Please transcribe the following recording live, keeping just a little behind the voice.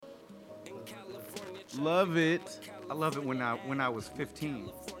Love it. I love it when I was 15.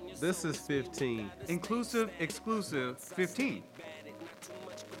 This is 15. Inclusive, exclusive, 15.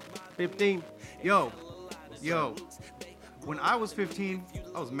 15. Yo, yo. When I was 15,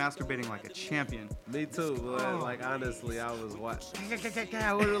 I was masturbating like a champion. Me too, but Oh. like honestly, I was what? With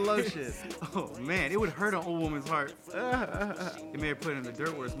the lotion. Oh man, it would hurt an old woman's heart. It may have put it in the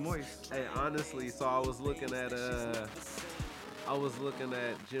dirt where it's moist. Hey, honestly, so I was looking at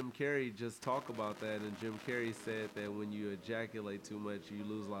Jim Carrey just talk about that, and Jim Carrey said that when you ejaculate too much, you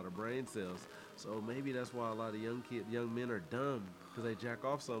lose a lot of brain cells. So maybe that's why a lot of young men are dumb, because they jack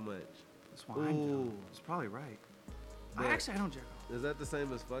off so much. That's why I'm dumb. It's probably right. But I don't jack off. is that the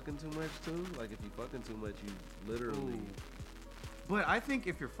same as fucking too much too? Like if you fucking too much, you literally. Ooh. But I think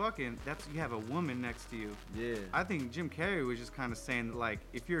if you're fucking, you have a woman next to you. Yeah. I think Jim Carrey was just kind of saying that, like,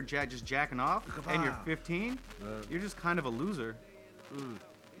 if you're just jacking off and you're 15, you're just kind of a loser.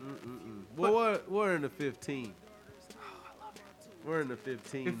 Well, we're in the 15. I love it. We're in the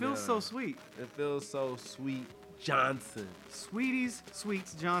 15. It feels so sweet. It feels so sweet. Johnson. Sweeties,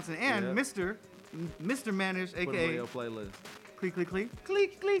 Sweets Johnson, and Yep. Mr. Manish, Put them on aka your playlist. Cleek, Cleek, Cleek,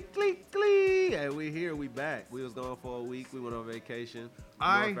 Cleek, Cleek, Cleek, Cleek. Hey, we here, we back. We was gone for a week. We went on vacation.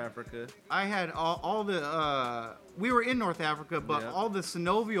 I- North Africa. I had all the, we were in North Africa, but Yep. all the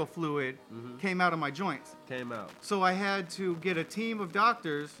synovial fluid came out of my joints. Came out. So I had to get a team of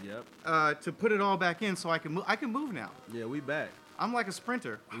doctors Yep. to put it all back in so I can move. I can move now. Yeah, we back. I'm like a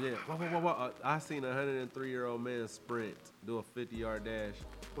sprinter. Yeah. I seen a 103-year-old man sprint, do a 50-yard dash.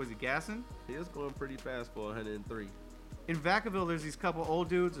 Was he gassing? He was going pretty fast for 103. In Vacaville, there's these couple old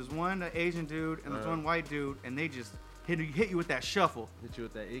dudes. There's one Asian dude and there's one white dude, and they just hit you with that shuffle. Hit you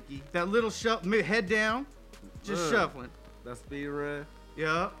with that icky. That little head down, just shuffling. That speed run.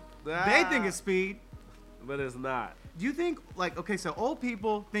 Yup. Ah. They think it's speed. But it's not. Do you think, like, okay, so old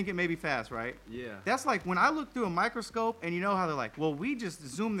people think it may be fast, right? Yeah. That's like when I look through a microscope and you know how they're like, well, we just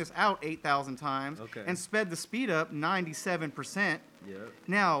zoomed this out 8,000 times Okay. and sped the speed up 97%. Yep.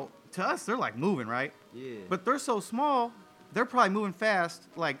 Now, to us, they're like moving, right? Yeah. But they're so small, they're probably moving fast,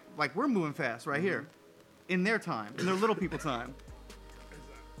 like we're moving fast right here, in their time, in their little people time.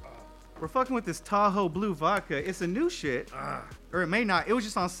 We're fucking with this Tahoe Blue vodka. It's a new shit, or it may not. It was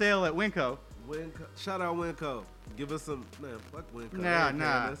just on sale at Winco. Shout out Winco. Give us some, man, fuck Winco. They ain't paying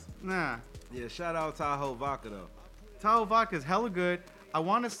us. Nah. Yeah, shout out Tahoe Vodka though. Tahoe vodka is hella good. I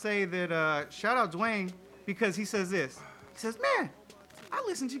want to say that shout out Dwayne because he says this. He says, "Man, I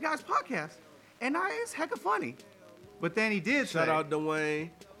listen to you guys' podcast, and it's hecka funny." But then he did Shout say, out Dwayne.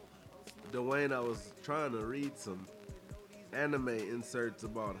 Dwayne, I was trying to read some anime inserts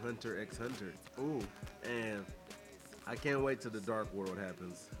about Hunter x Hunter. "Ooh, And I can't wait till the Dark World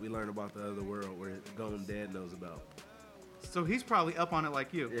happens. We learn about the other world where Golden Dad knows about. so he's probably up on it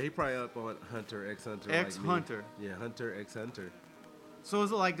like you." Yeah, he probably up on Hunter x Hunter. X like me. Hunter. Yeah, Hunter x Hunter. So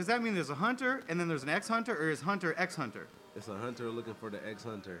is it like, does that mean there's a hunter and then there's an X hunter, or is Hunter X hunter? It's a hunter looking for the X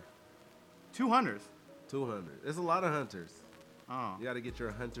Hunter. 2 hunters. 200. There's a lot of hunters. Oh. You got to get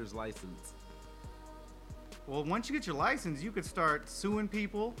your hunter's license. Well, once you get your license, you could start suing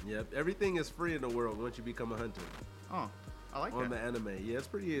people. Yep, everything is free in the world once you become a hunter. Oh, I like On that. the anime. Yeah, it's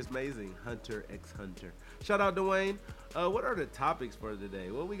pretty amazing. Hunter x Hunter. Shout out Dwayne. What are the topics for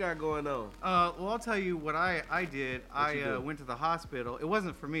today? What we got going on? Well, I'll tell you what I did. What you I do? went to the hospital. It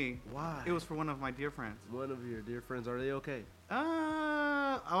wasn't for me. Why? It was for one of my dear friends. One of your dear friends. Are they okay?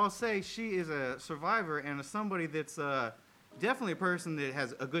 I'll say she is a survivor and somebody that's definitely a person that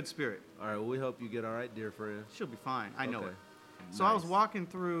has a good spirit. All right, well, we hope you get all right, dear friend. She'll be fine. I know Okay. it. So I was Nice. walking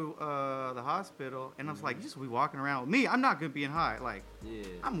through the hospital, and I was like, "You just be walking around with me. I'm not gonna be in high. Like, Yeah.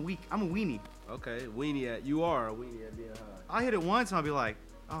 I'm weak. I'm a weenie. Okay, you are a weenie at being high. I hit it once, and I'll be like,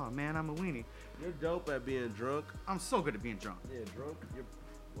 oh man, I'm a weenie. You're dope at being drunk. I'm so good at being drunk. Yeah, drunk.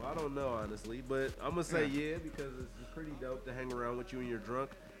 Well, I don't know honestly, but I'm gonna say yeah because it's pretty dope to hang around with you when you're drunk.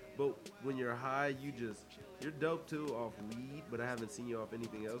 But when you're high, you're dope too off weed. But I haven't seen you off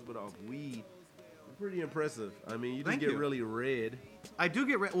anything else. But off weed, you're pretty impressive. I mean, you just Thank get you. really red. I do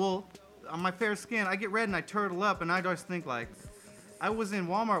get red. Well, on my fair skin, I get red and I turtle up, and I just think like, I was in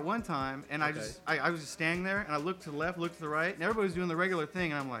Walmart one time, and I was just standing there, and I looked to the left, looked to the right, and everybody was doing the regular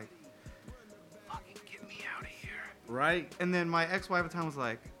thing, and I'm like, fucking get me out of here. Right? And then my ex-wife at the time was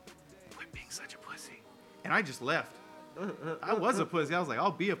like, quit being such a pussy. And I just left. I was a pussy. I was like,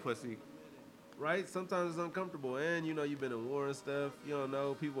 I'll be a pussy. Right? Sometimes it's uncomfortable, and you know you've been in war and stuff. You don't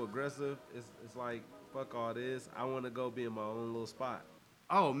know people aggressive. It's like fuck all this. I want to go be in my own little spot.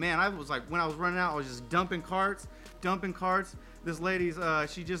 Oh man, I was like, when I was running out, I was just dumping carts. This lady's,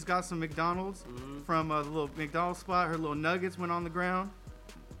 she just got some McDonald's from the little McDonald's spot. Her little nuggets went on the ground.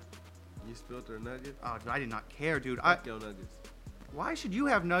 You spilled filter nuggets. Oh, dude, I did not care, dude. Fuck your nuggets. Why should you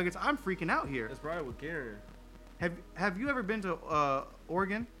have nuggets? I'm freaking out here. That's probably what Karen. Have you ever been to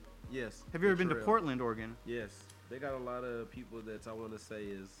Oregon? Yes. Have you ever been to Trail. Portland, Oregon? Yes. They got a lot of people that I want to say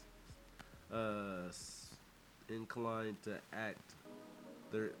is inclined to act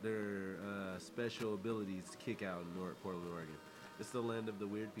their special abilities kick out in Portland, Oregon. It's the land of the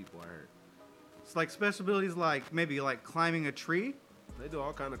weird people, I heard. It's like special abilities, like maybe like climbing a tree. They do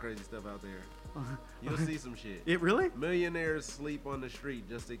all kind of crazy stuff out there. You'll see some shit. It really? Millionaires sleep on the street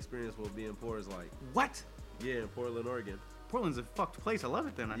just to experience what being poor is like. What? Yeah, in Portland, Oregon. Portland's a fucked place. I love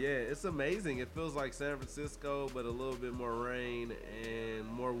it then. Yeah, it's amazing. It feels like San Francisco, but a little bit more rain and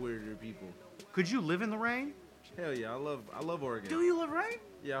more weirder people. Could you live in the rain? Hell yeah, I love Oregon. Do you love rain?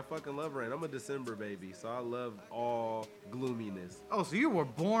 Yeah, I fucking love rain. I'm a December baby, so I love all gloominess Oh, so you were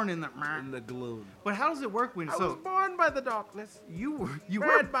born in the. and the gloom. But how does it work when I was born by the darkness, you were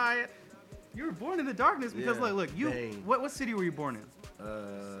bred by it. you were born in the darkness because Yeah, look you dang. what city were you born in?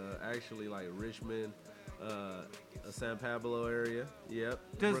 Actually, like Richmond, San Pablo area. Yep.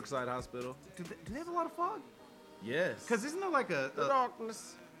 Does- Brookside Hospital. Do they have a lot of fog? Yes. Because isn't there like the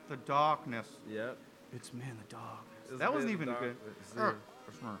darkness. the darkness? Yep. It's me in the darkness. It's That wasn't me in even the good.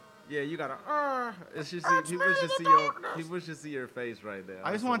 darkness, Yeah, you gotta. It's just It's people me in should the see your darkness. people should see your face right now.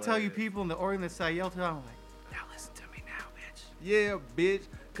 I just It's want to tell you hilarious. people in the Oregon that say I yelled to, I'm like, now listen to me now, bitch. Yeah, bitch.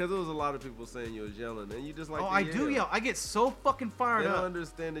 Because there was a lot of people saying you was yelling, and you just like. Oh, to I do yell. I get so fucking They fired don't up.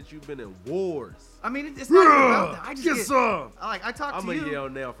 understand that you've been in wars. I mean, it's not even about that. I just Get get, some. I talk I'm to gonna you. yell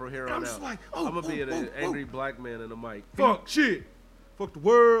now from here and on I'm out. just like, I'm gonna be an oh. angry black man in the mic. Can Fuck shit. Fuck the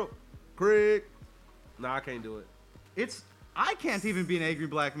world. Craig. Nah, I can't do it. I can't even be an angry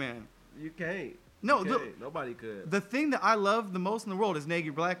black man. You can't. No, You look, can't. Nobody could. the thing that I love the most in the world is an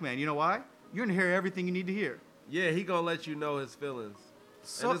angry black man. You know why? You're gonna hear everything you need to hear. Yeah, he gonna let you know his feelings,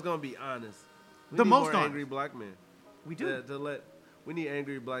 So and it's gonna be honest. We The need most more honest. angry black men. we do. We need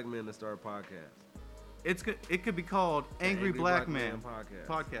angry black men to start a podcast. It could be called Angry Black Man podcast.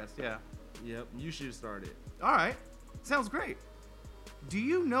 podcast. Yeah. Yep, you should start it All right. Sounds great. Do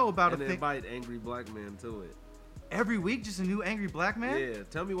you know about and a thing invite angry black men to it. every week? Just a new angry black man? Yeah,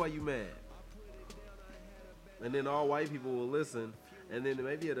 tell me why you mad. And then all white people will listen, and then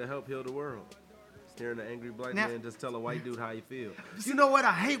maybe it'll help heal the world. Just hearing an angry black Now- man just tell a white dude how he feel. You know what?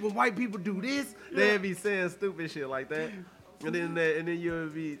 I hate when white people do this. They'd be saying stupid shit like that. And then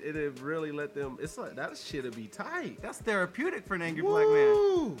it'd really let them. It's like that shit'd be tight. That's therapeutic for an angry black man.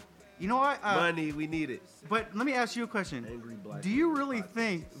 Woo! You know what? Money, we need it. But let me ask you a question. Angry black. Do you man really podcast.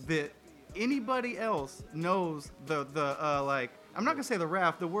 think that anybody else knows the like? I'm not gonna say the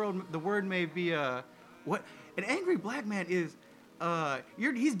wrath. The word may be what an angry black man is.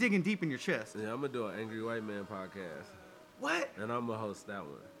 He's digging deep in your chest. Yeah, I'm gonna do an angry white man podcast, What? and I'm gonna host that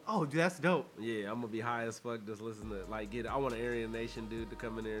one. Oh, dude, that's dope. Yeah, I'm gonna be high as fuck. Just listen to I want an Aryan Nation dude to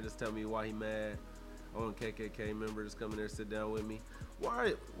come in there and just tell me why he mad. I want a KKK member to come in there and sit down with me.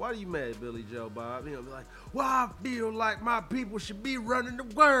 Why are you mad, Billy Joe Bob? He'll be like, well, I feel like my people should be running the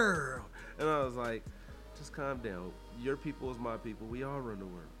world. And I was like, just calm down. Your people is my people. We all run the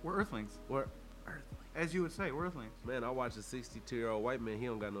world. We're Earthlings, We're Earthlings. as you would say. We're Earthlings. Man, I watched a 62-year-old white man. He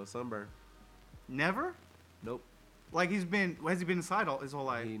don't got no sunburn. Never. Nope. Like has he been inside all his whole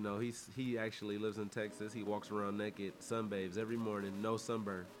life? He actually lives in Texas. He walks around naked, sunbathes every morning, no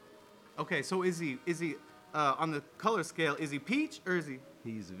sunburn. Okay, so is he on the color scale? Is he peach or is he?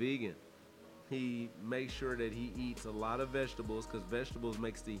 He's vegan. He makes sure that he eats a lot of vegetables because vegetables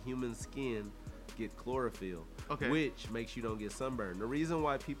makes the human skin get chlorophyll, Okay. which makes you don't get sunburn. The reason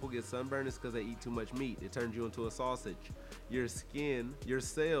why people get sunburn is because they eat too much meat. It turns you into a sausage. Your skin, your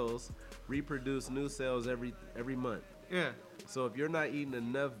cells reproduce new cells every month. Yeah. So if you're not eating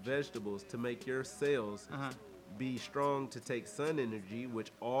enough vegetables to make your cells be strong to take sun energy,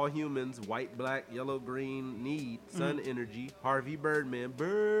 which all humans, white, black, yellow, green, need sun energy. Harvey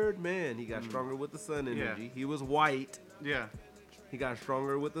Birdman, he got stronger with the sun Yeah. energy. He was white. Yeah. He got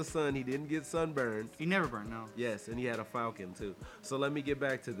stronger with the sun. He didn't get sunburned. He never burned. No. Yes, and he had a falcon too. So let me get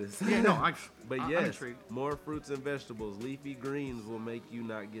back to this. Yeah. No. But I'm yes, intrigued. more fruits and vegetables, leafy greens will make you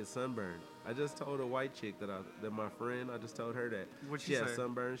not get sunburned. I just told a white chick that my friend, I just told her that. What'd she she had say?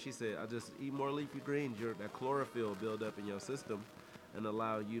 sunburn. She said, I just eat more leafy greens. That chlorophyll build up in your system and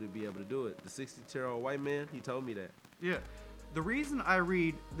allow you to be able to do it. The 62-year-old white man, he told me that. Yeah. The reason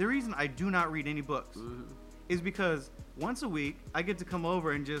I do not read any books is because once a week I get to come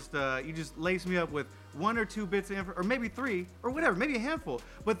over and just you just lace me up with one or two bits of info, or maybe three, or whatever, maybe a handful.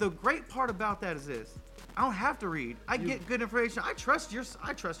 But the great part about that is this: I don't have to read. I get good information. I trust your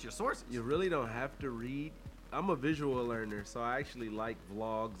sources. You really don't have to read, I'm a visual learner, so I actually like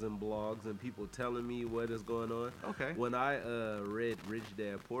vlogs and blogs and people telling me what is going on. Okay. When I read Rich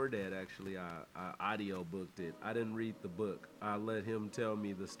Dad Poor Dad, actually, I audio booked it. I didn't read the book. I let him tell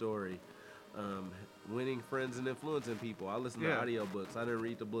me the story. Winning Friends and Influencing People. I listened to audio books. I didn't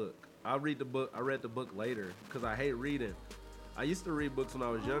read the book. I read the book. I read the book later because I hate reading. I used to read books when I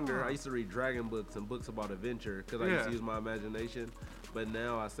was younger. I used to read dragon books and books about adventure because I used to use my imagination. But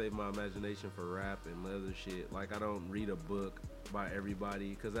now I save my imagination for rap and other shit. Like, I don't read a book by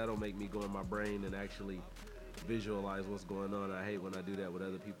everybody because that'll make me go in my brain and actually visualize what's going on. I hate when I do that with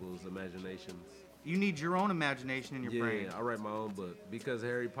other people's imaginations. You need your own imagination in your brain. Yeah, I write my own book because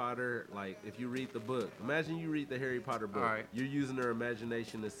Harry Potter, like, if you read the book, imagine you read the Harry Potter book. All right. You're using their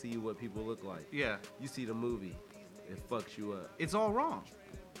imagination to see what people look like. Yeah. You see the movie, it fucks you up. It's all wrong.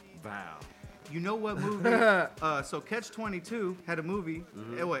 Wow. You know what movie? So Catch-22 had a movie.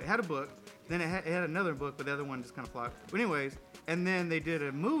 It had a book. Then it had another book, but the other one just kind of flopped. But anyways, and then they did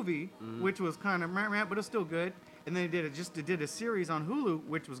a movie, which was kind of but it's still good. And then they did a series on Hulu,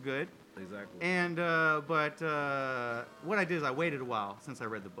 which was good. Exactly. And but what I did is I waited a while since I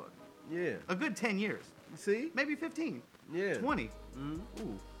read the book. Yeah. A good 10 years. See? Maybe 15. Yeah. 20.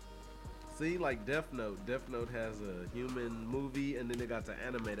 Ooh. See, like Death Note. Death Note has a human movie, and then they got the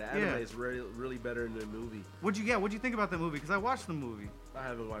anime. The anime is really better than the movie. What'd you think about that movie? Because I watched the movie. I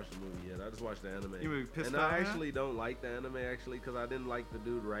haven't watched the movie yet. I just watched the anime. You were pissed and off, I actually don't like the anime, actually, because I didn't like the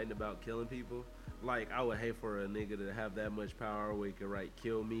dude writing about killing people. Like, I would hate for a nigga to have that much power where he could write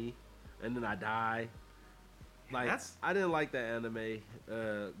kill me, and then I die. Like, I didn't like that anime.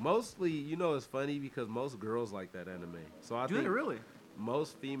 Mostly, you know, it's funny because most girls like that anime. So I think they really?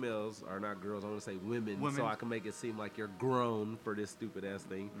 Most females are not girls. I want to say women, so I can make it seem like you're grown for this stupid ass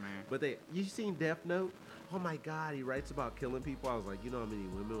thing. Man. But you seen Death Note? Oh my God, he writes about killing people. I was like, you know how many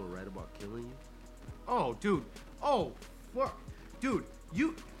women will write about killing you? Oh, dude. Oh, fuck. Dude,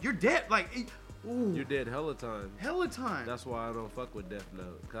 you're dead. Like, ooh. You're dead hella time. Hella time. That's why I don't fuck with Death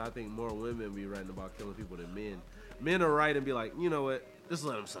Note. Because I think more women be writing about killing people than men. Men are write and be like, you know what? Just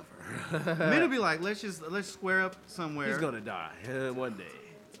let him suffer. Men will be like, let's square up somewhere. He's gonna die one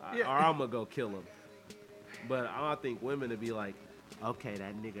day, or I'm gonna go kill him. But I think women would be like, okay,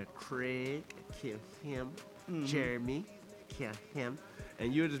 that nigga Craig, kill him. Jeremy, kill him.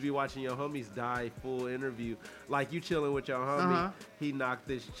 And you'll just be watching your homies die full interview. Like, you chilling with your homie. He knocked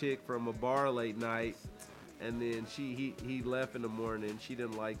this chick from a bar late night. And then he left in the morning. She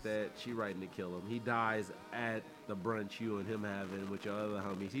didn't like that. She writing to kill him. He dies at the brunch you and him having with your other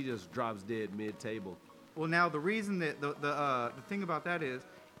homies. He just drops dead mid-table. Well, now the reason that the thing about that is,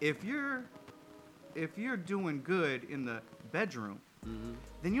 if you're doing good in the bedroom,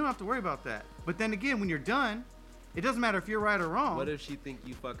 then you don't have to worry about that. But then again, when you're done, it doesn't matter if you're right or wrong. What if she think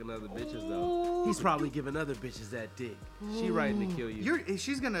you fucking other bitches though? He's probably giving other bitches that dick. She writing to kill you.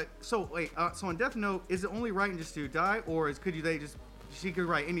 She's gonna. So wait. So on Death Note, is it only writing just to die, or she could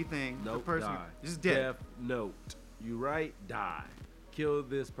write anything? Nope, the person die. just dead. Death Note. You write, die. Kill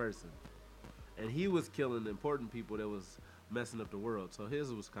this person. And he was killing important people that was messing up the world. So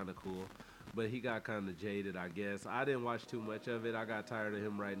his was kind of cool. But he got kind of jaded, I guess. I didn't watch too much of it. I got tired of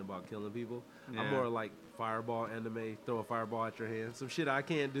him writing about killing people. Yeah. I'm more like fireball anime, throw a fireball at your hand. Some shit I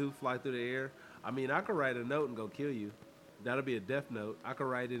can't do, fly through the air. I mean, I could write a note and go kill you. That'll be a death note. I could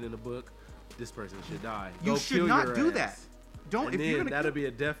write it in a book. This person should die. You should not do that. Don't. And if then you're gonna that'll be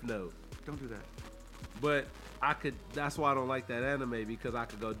a death note. Don't do that. But I could. That's why I don't like that anime, because I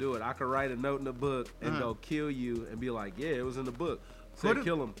could go do it. I could write a note in the book and go kill you and be like, yeah, it was in the book.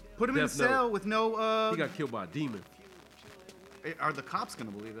 Kill him. Put him in a cell with no. He got killed by a demon. Are the cops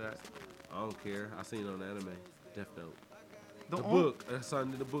gonna believe that? I don't care. I seen it on the anime. Death Note. The only book. That's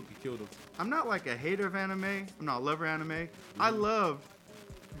something in the book. He killed him. I'm not like a hater of anime. I'm not a lover of anime. I loved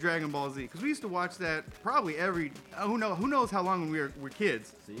Dragon Ball Z because we used to watch that probably every. Who knows how long when we were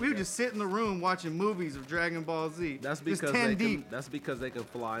kids. We would just sit in the room watching movies of Dragon Ball Z. That's because that's because they can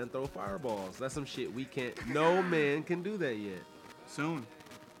fly and throw fireballs. That's some shit we can't. No man can do that yet. Soon.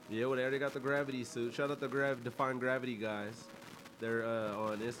 Yeah, well, they already got the gravity suit. Shout out to Define Gravity guys. They're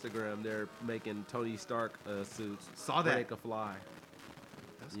on Instagram. They're making Tony Stark suits. Saw that. They can fly.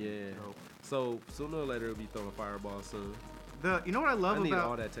 That's dope. So sooner or later, it'll be throwing fireballs soon. You know what I love about? I need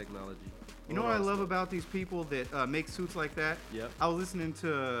all that technology. You know what I love about these people that make suits like that? Yep. I was listening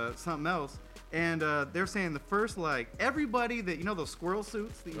to something else, and they're saying the first, like, everybody that, those squirrel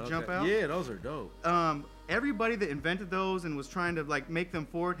suits that you jump out? Yeah, those are dope. Everybody that invented those and was trying to, like, make them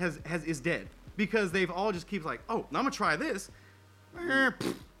forward is dead. Because they've all just keep like, oh, I'm going to try this.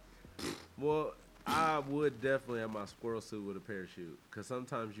 Well, I would definitely have my squirrel suit with a parachute, because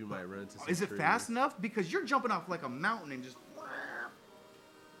sometimes you might run into some Is it trees. fast enough? Because you're jumping off like a mountain and just.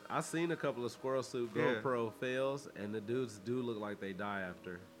 I've seen a couple of squirrel suit Yeah. GoPro fails, and the dudes do look like they die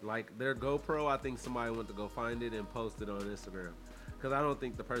after. Like their GoPro, I think somebody went to go find it and post it on Instagram. Because I don't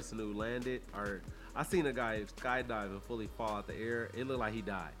think the person who landed, or I seen a guy skydive and fully fall out the air. It looked like he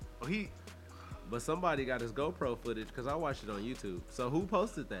died. Oh, he. But somebody got his GoPro footage because I watched it on YouTube. So who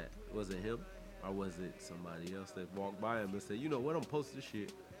posted that? Was it him? Or was it somebody else that walked by him and said, you know what, I'm posting this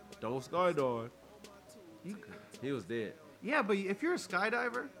shit. Don't skydive. He was dead. Yeah, but if you're a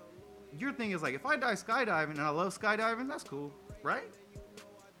skydiver, your thing is like, if I die skydiving and I love skydiving, that's cool, right?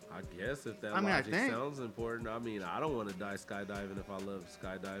 I guess if that I mean, I logic think. sounds important. I mean, I don't want to die skydiving if I love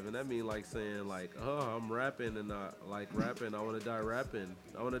skydiving. That mean like saying like, oh, I'm rapping and I like rapping. I want to die rapping.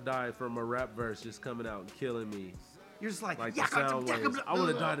 I want to die from a rap verse just coming out and killing me. You're just like, Like the sound waves. I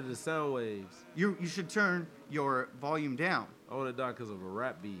want to die to the sound waves. You should turn your volume down. I want to die because of a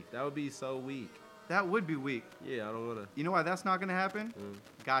rap beef. That would be so weak. That would be weak. Yeah, I don't want to. You know why that's not gonna happen?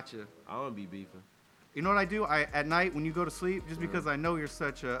 Gotcha. I don't be beefing. You know what I do? At night when you go to sleep, just because I know you're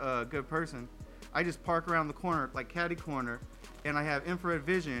such a good person, I just park around the corner, like caddy corner, and I have infrared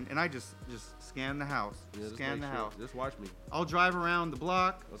vision, and I just scan the house, Yeah, just scan make the sure. house. Just watch me. I'll drive around the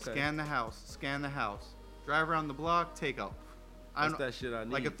block, Okay. scan the house, scan the house, drive around the block, take off. That's that shit I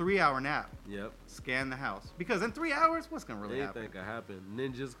need. Like a 3-hour nap, Yep. scan the house. Because in 3 hours, what's gonna really Anything happen? could happen.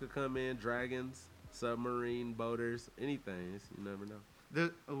 Ninjas could come in, dragons, submarine boaters, anything. You never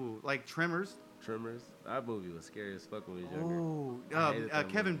know. Like Tremors. Tremors. That movie was scary as fuck when we was younger. Oh, I hated that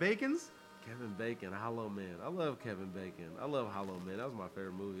Kevin movie. Bacon's. Kevin Bacon, Hollow Man. I love Kevin Bacon. I love Hollow Man. That was my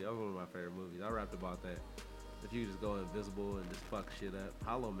favorite movie. That was one of my favorite movies. I rapped about that. If you just go invisible and just fuck shit up.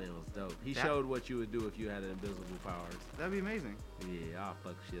 Hollow Man was dope. He showed what you would do if you had invisible powers. That'd be amazing. Yeah, I'll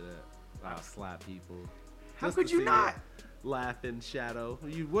fuck shit up. I'll slap people. How Just could to you see not? it. Laughing shadow.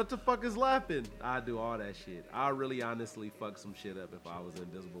 What the fuck is laughing? I do all that shit. I really honestly fuck some shit up if I was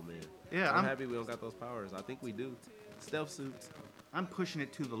Invisible Man. Yeah, I'm happy we don't got those powers. I think we do. Stealth suits. I'm pushing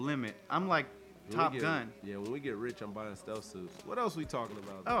it to the limit. I'm like When Top we get- Gun. Yeah, when we get rich, I'm buying stealth suits. What else we talking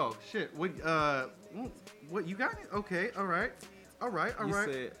about? Oh shit! What you got? It? Okay, all right. You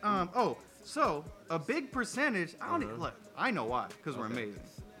said- So a big percentage. I don't Uh-huh. look. I know why, because we're Okay. amazing.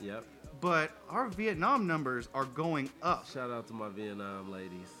 Yep. But our Vietnam numbers are going up. Shout out to my Vietnam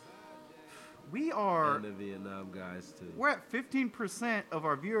ladies We are. and the Vietnam guys too. We're at 15% of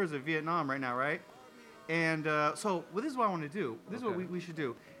our viewers are Vietnam right now, right? And so this is what I want to do. This is what Okay. we should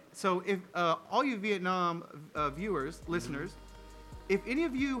do. So if all you Vietnam viewers, listeners, if any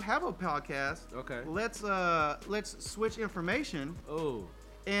of you have a podcast, Okay. let's switch information. Oh,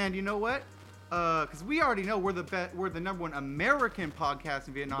 And you know what? Because we already know we're the number one American podcast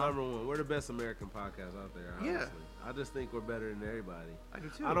in Vietnam. number one. We're the best American podcast out there. Honestly. Yeah. I just think we're better than everybody. I do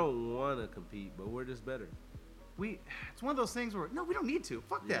too. I don't want to compete, but we're just better. It's one of those things where no, we don't need to.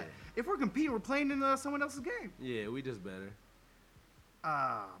 Fuck that. Yeah. If we're competing, we're playing in someone else's game. Yeah, we just better.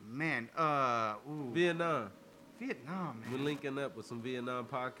 Ah man. Vietnam. Vietnam, man. We're linking up with some Vietnam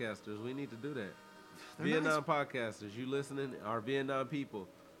podcasters. We need to do that. They're Vietnam podcasters, you listening? Our Vietnam people.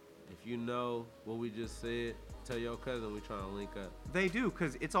 If you know what we just said, tell your cousin we trying to link up. They do,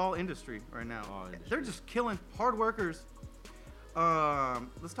 because it's all industry right now. All industry. They're just killing hard workers.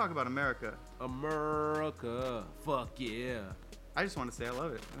 Let's talk about America. America. Fuck yeah. I just want to say I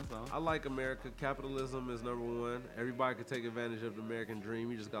love it. That's all. I like America. Capitalism is number one. Everybody can take advantage of the American dream.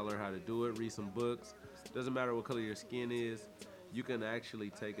 You just gotta learn how to do it. Read some books. Doesn't matter what color your skin is. You can actually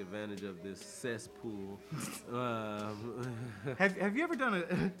take advantage of this cesspool. Have you ever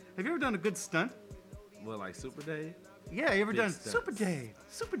done a good stunt? Well, like Super Day. Yeah, you ever Big done stunts. Super Day?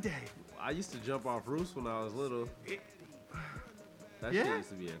 Super Day. I used to jump off roofs when I was little. That Yeah? shit used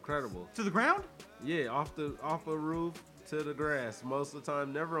to be incredible. To the ground? Yeah, off a roof to the grass. Most of the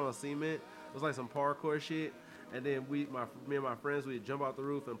time, never on cement. It was like some parkour shit. And then me and my friends, we'd jump off the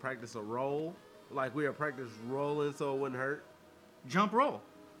roof and practice a roll. Like we would practice rolling so it wouldn't hurt. Jump roll.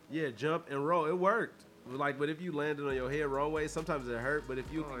 Yeah, jump and roll. It worked. Like, but if you landed on your head wrong way, sometimes it hurt. But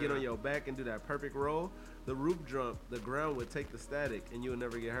if you could get yeah. on your back and do that perfect roll, the roof jump, the ground would take the static and you would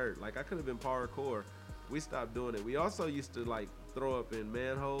never get hurt. Like I could have been parkour. We stopped doing it. We also used to like throw up in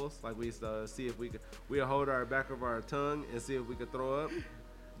manholes. Like we used to see if we would hold our back of our tongue and see if we could throw up,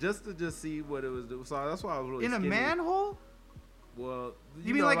 just to see what it was doing. So that's why I was really In a skinny. manhole? Well,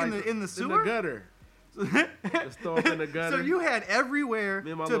 You mean like in the in the sewer? gutter. Just throw up in the gutter. So you had everywhere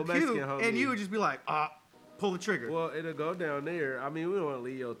Me and my to little puke, Mexican homie. and you would just be like, pull the trigger. Well, it'll go down there. I mean, we don't want to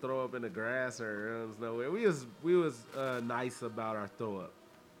leave your throw up in the grass or nowhere. We was nice about our throw up.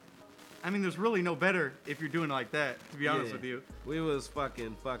 I mean, there's really no better if you're doing it like that, to be honest Yeah. with you. We was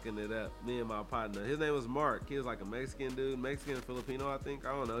fucking it up. Me and my partner. His name was Mark. He was like a Mexican dude, Mexican Filipino, I think.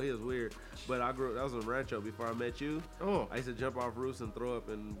 I don't know. He was weird. But I grew. That was in Rancho before I met you. Oh, I used to jump off roofs and throw up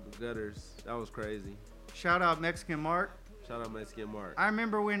in gutters. That was crazy. shout out Mexican Mark. Shout out Mexican Mark. I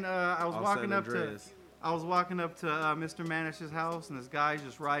remember when I was Off walking San up to Andreas. Mr. Manish's house, and this guy's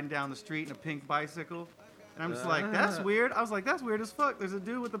just riding down the street in a pink bicycle. And I'm just like, that's weird. I was like, that's weird as fuck. There's a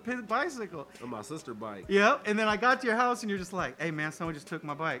dude with a pink bicycle. On my sister bike. Yep. And then I got to your house, and you're just like, hey, man, someone just took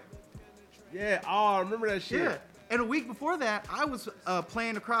my bike. Yeah. Oh, I remember that shit. Yeah. And a week before that, I was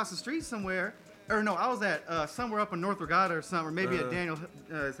playing across the street somewhere. Or no, I was at somewhere up in North Regatta or something, or maybe at Daniel's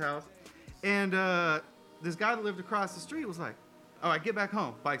house. And this guy that lived across the street was like, all right, get back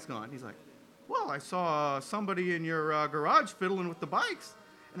home. Bike's gone. He's like, well, I saw somebody in your garage fiddling with the bikes.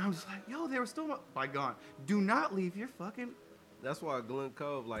 And I was like, yo, they were still bike gone. Do not leave your fucking... That's why Glen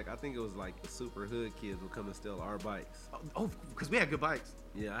Cove, like, I think it was like the super hood kids would come and steal our bikes. Oh, because we had good bikes.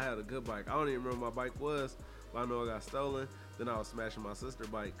 Yeah, I had a good bike. I don't even remember what my bike was, but I know I got stolen. Then I was smashing my sister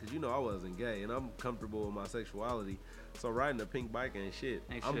bike, because you know I wasn't gay, and I'm comfortable with my sexuality. So riding a pink bike ain't shit.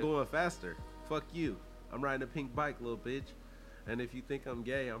 Ain't I'm shit. going faster. Fuck you. I'm riding a pink bike, little bitch. And if you think I'm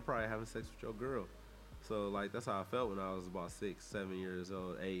gay, I'm probably having sex with your girl. So, like, that's how I felt when I was about 6, 7 years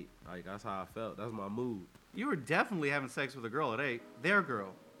old, 8. Like, that's how I felt. That's my mood. You were definitely having sex with a girl at 8. Their girl.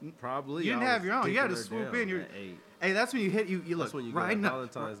 Probably. You didn't I have was your own. You had to kicking her swoop down in. at 8. Hey, that's when you hit, you look, That's when you get a riding up.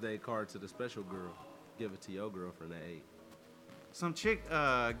 Valentine's Day card to the special girl. Give it to your girlfriend at 8. Some chick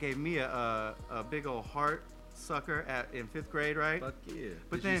gave me a big old heart sucker in 5th grade, right? Fuck yeah. But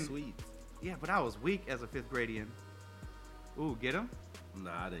But you then- sweet. Yeah, but I was weak as a 5th gradian. Ooh, get him?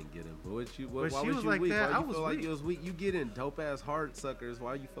 Nah, I didn't get him. But what you? But Why she was was you like weak? that. Why I you was feel like weak. you was weak? You get in dope ass heart suckers.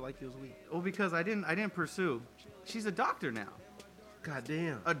 Why you feel like you was weak? Well, because I didn't pursue. She's a doctor now, God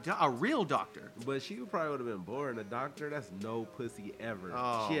damn. a real doctor. But she probably would have been boring. A doctor, that's no pussy ever.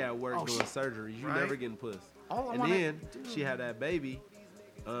 Oh. She at work Oh, doing surgery. You right? never getting puss. All I And wanna then do- she had that baby.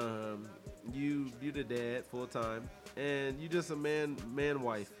 You the dad full time, and you just a man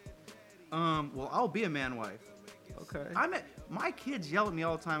wife. Well, I'll be a man wife. Okay. My kids yell at me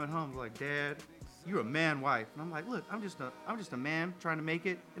all the time at home, like, Dad, you're a man wife, and I'm like, look, I'm just a man trying to make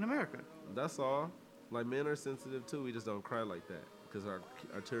it in America. That's all. Like, men are sensitive too. We just don't cry like that because our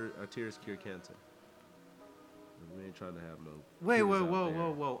tears cure cancer. We ain't trying to have no. Wait, tears whoa, out whoa, there.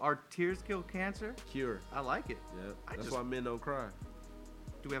 whoa, whoa! Our tears kill cancer? Cure. I like it. Yeah. I That's just- why men don't cry.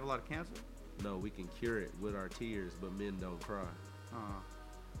 Do we have a lot of cancer? No, we can cure it with our tears, but men don't cry. Uh,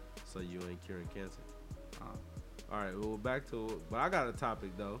 So you ain't curing cancer. uh. All right. Well, back to. But I got a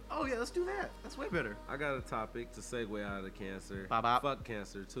topic though. Oh yeah, let's do that. That's way better. I got a topic to segue out of the cancer. Bop, bop. Fuck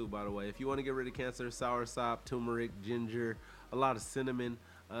cancer too, by the way. If you want to get rid of cancer, soursop, turmeric, ginger, a lot of cinnamon.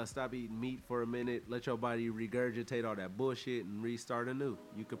 Stop eating meat for a minute. Let your body regurgitate all that bullshit and restart anew.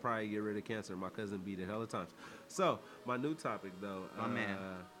 You could probably get rid of cancer. My cousin beat it hella times. So my new topic though. My man.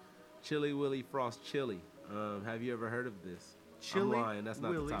 Chili Willy Frost Chili. Have you ever heard of this? Chili. I'm lying. That's not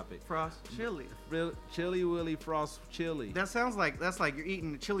Willy the topic. Frost chili. Chili Willy Frost Chili. That's like you're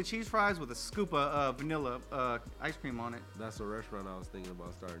eating chili cheese fries with a scoop of vanilla ice cream on it. That's a restaurant I was thinking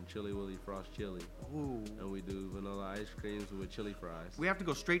about starting. Chili Willy Frost Chili. Ooh. And we do vanilla ice creams with chili fries. We have to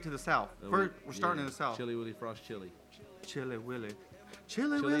go straight to the south. And First, we're starting in the south. Chili Willy Frost Chili. Chili Willy.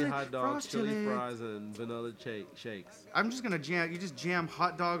 Chili Chili Willy. hot dogs, Frost chili chili. fries, and vanilla shakes. I'm just gonna jam. You just jam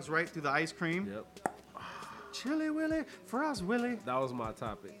hot dogs right through the ice cream. Yep. Chili Willy. Frost Willy. That was my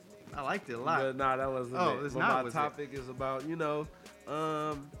topic. I liked it a lot. But nah, that wasn't Oh, it. it's But not, my was it? topic is about,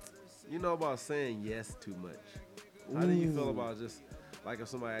 about saying yes too much. How do you feel Ooh. about just, like if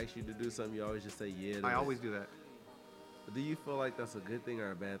somebody asks you to do something, you always just say yeah to I it? always do that. Do you feel like that's a good thing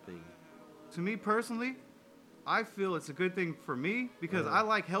or a bad thing? To me personally, I feel it's a good thing for me because I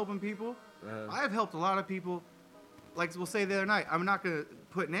like helping people. I've helped a lot of people. Like we'll say the other night, I'm not gonna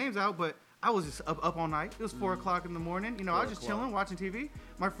put names out, but I was just up all night. It was 4 o'clock in the morning. You know, I was 4 just o'clock. chilling, watching TV.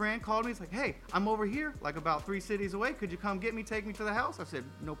 My friend called me. He's like, "Hey, I'm over here, like about 3 cities away. Could you come get me, take me to the house?" I said,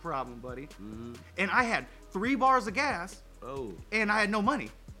 "No problem, buddy." And I had 3 bars of gas, Oh, and I had no money.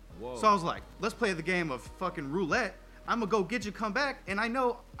 whoa. So I was like, "Let's play the game of fucking roulette. I'm gonna go get you, come back." And I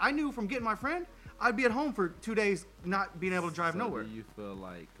knew from getting my friend, I'd be at home for 2 days, not being able to drive So nowhere. Do you feel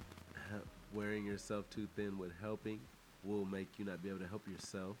like wearing yourself too thin with helping will make you not be able to help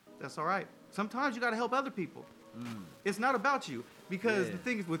yourself? That's all right. Sometimes you gotta help other people. It's not about you because Yeah. the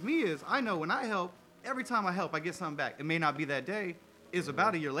thing with me is I know when I help, every time I help, I get something back. It may not be that day. It's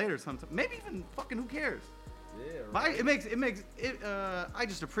about a year later. Sometimes, maybe even fucking who cares? Yeah, But it makes it. I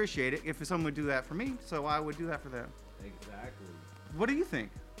just appreciate it if someone would do that for me, so I would do that for them. Exactly. What do you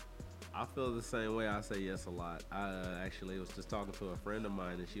think? I feel the same way. I say yes a lot. I actually was just talking to a friend of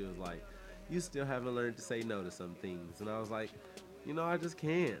mine, and she was like, "You still haven't learned to say no to some things." And I was like, I just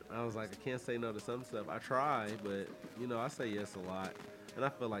can't. I was like, I can't say no to some stuff. I try, but I say yes a lot, and I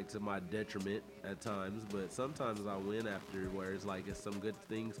feel like to my detriment at times. But sometimes I win after, where it's like it's some good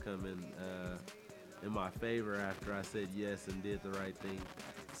things coming in my favor after I said yes and did the right thing.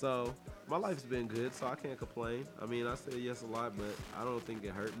 So my life's been good, so I can't complain. I mean, I say yes a lot, but I don't think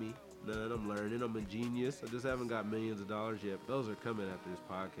it hurt me. None. I'm learning. I'm a genius. I just haven't got millions of dollars yet. Those are coming after this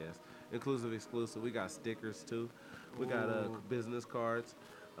podcast. Inclusive, exclusive. We got stickers too. We got business cards.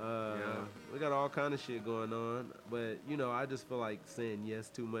 We got all kind of shit going on. But I just feel like saying yes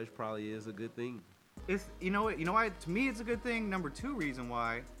too much probably is a good thing. It's why to me it's a good thing. Number 2 reason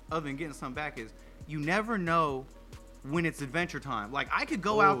why, other than getting something back, is you never know when it's adventure time. Like I could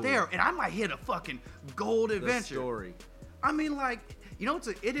go out there and I might hit a fucking gold adventure. The story. I mean, like,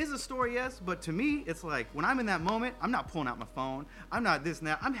 it is a story, yes, but to me, it's like, when I'm in that moment, I'm not pulling out my phone, I'm not this and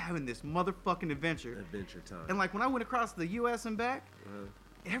that, I'm having this motherfucking adventure. Adventure time. And like, when I went across the U.S. and back,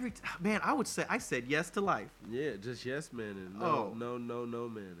 man, I said yes to life. Yeah, just yes, man, and no,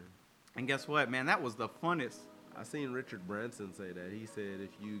 man. And guess what, man, that was the funnest. I seen Richard Branson say that. He said, if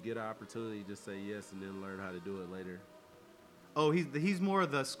you get an opportunity, just say yes and then learn how to do it later. Oh, he's more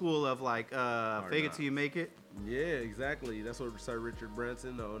of the school of like fake it till you make it. Yeah, exactly. That's what Sir Richard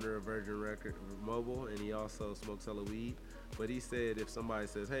Branson, the owner of Virgin Record Mobile, and he also smokes hella weed. But he said if somebody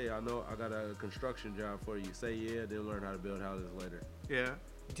says, "Hey, I know I got a construction job for you," say yeah, then learn how to build houses later. Yeah.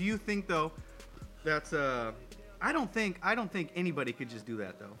 Do you think though that's I don't think anybody could just do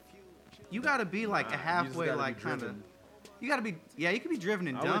that though. You gotta be like a halfway like kind of. You gotta be, you could be driven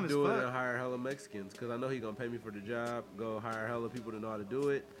and dumb as fuck. I would do it and hire hella Mexicans, because I know he gonna pay me for the job, go hire hella people to know how to do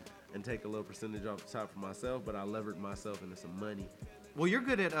it, and take a little percentage off the top for myself, but I levered myself into some money. Well, you're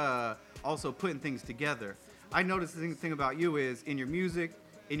good at also putting things together. I noticed the thing about you is, in your music,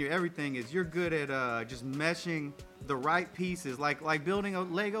 in your everything, is you're good at just meshing the right pieces, like building a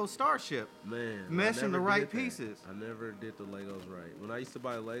Lego starship. Man, meshing the right pieces. I never did the Legos right. When I used to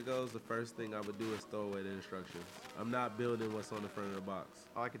buy Legos, the first thing I would do is throw away the instructions. I'm not building what's on the front of the box.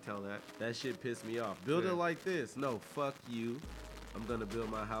 Oh, I could tell that. That shit pissed me off. Build it like this. No, fuck you. I'm gonna build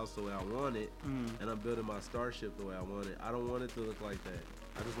my house the way I want it, and I'm building my starship the way I want it. I don't want it to look like that.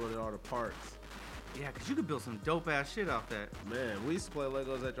 I just wanted all the parts. Yeah, because you could build some dope-ass shit off that. Man, we used to play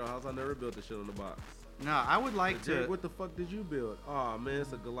Legos at your house. I never built the shit on the box. Nah, I would like to... What the fuck did you build? Oh, man,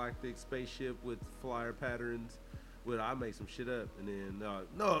 it's a galactic spaceship with flyer patterns. I make some shit up, and then...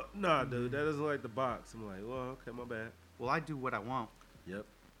 No, dude, that doesn't look like the box. I'm like, well, okay, my bad. Well, I do what I want. Yep.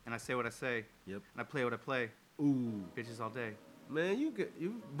 And I say what I say. Yep. And I play what I play. Ooh. Bitches all day. Man,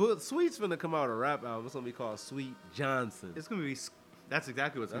 but Sweet's finna come out a rap album. It's gonna be called Sweet Johnson. It's gonna be... That's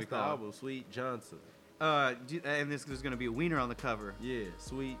exactly what's gonna be called. That's the album, Sweet Johnson. And there's gonna be a wiener on the cover. Yeah,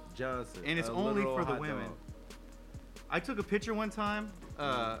 Sweet Johnson. And it's only for the women. Dog. I took a picture one time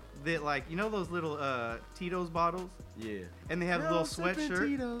that, like, you know those little Tito's bottles? Yeah. And they have a little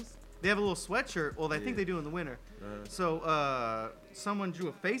sweatshirt. They have a little sweatshirt. Well, I think they do in the winter. So someone drew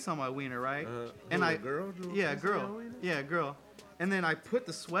a face on my wiener, right? And a girl drew a face on your wiener? Yeah, a girl. And then I put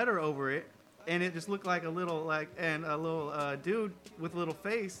the sweater over it. And it just looked like a little dude with a little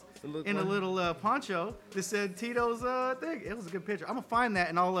face in a little poncho that said Tito's thing. It was a good picture. I'm gonna find that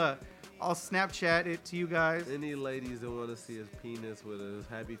and I'll Snapchat it to you guys. Any ladies that want to see his penis with a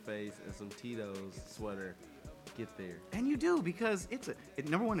happy face and some Tito's sweater, get there. And you do, because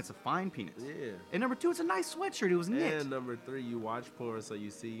number one, it's a fine penis. Yeah. And number two, it's a nice sweatshirt. It was knit. And number three, you watch porn, so you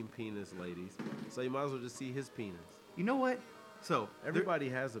see penis, ladies. So you might as well just see his penis. You know what? So everybody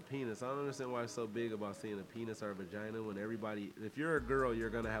has a penis. I don't understand why it's so big about seeing a penis or a vagina when if you're a girl,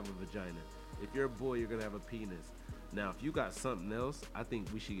 you're gonna have a vagina. If you're a boy, you're gonna have a penis. Now, if you got something else, I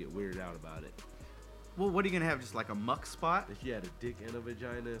think we should get weirded out about it. Well, what are you gonna have? Just like a muck spot? If you had a dick and a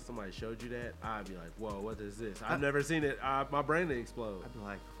vagina and somebody showed you that, I'd be like, whoa, what is this? I've never seen it. My brain would explode. I'd be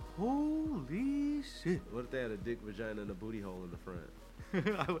like, holy shit. What if they had a dick, vagina, and a booty hole in the front?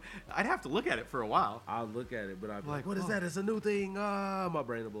 I'd have to look at it for a while. I'll look at it, but I'd be like, what is that? It's a new thing. My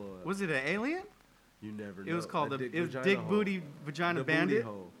brain will blow up. Was it an alien? You never know. It was called Dick Booty Vagina Bandit.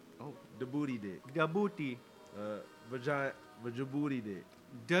 Booty hole. Oh, the booty dick. The booty. Vajabooty dick.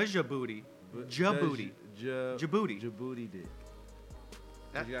 Djibouti. Djibouti. Djibouti dick.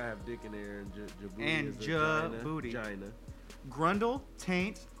 You gotta have dick in there and Djibouti. And Djibouti. Vagina. Grundle,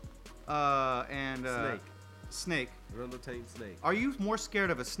 taint, and snake. Grundle, taint, snake. Are you more scared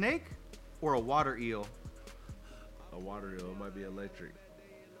of a snake or a water eel? A water eel. It might be electric.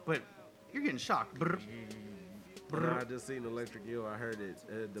 But you're getting shocked. No, I just seen electric eel. I heard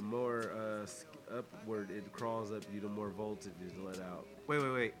it. The more upward it crawls up you, the more voltage is let out.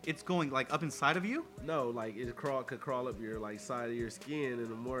 Wait. It's going like up inside of you? No, like could crawl up your like side of your skin, and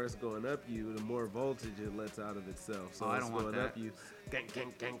the more it's going up you, the more voltage it lets out of itself. So I it's don't want going that. up you.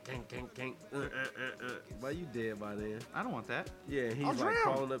 Gang. Why you dead by then? I don't want that. Yeah, he's I'll like drown.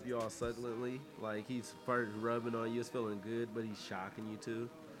 crawling up you all succulently, like he's first rubbing on you. It's feeling good, but he's shocking you too.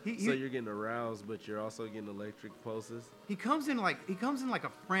 So you're getting aroused, but you're also getting electric pulses. He comes in like a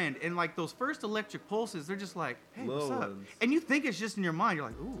friend, and like those first electric pulses, they're just like, hey, Little what's up? ones. And you think it's just in your mind. You're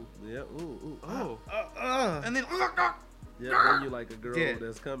like, ooh, Yeah, ooh. oh, and then Yeah, then you like a girl Dead.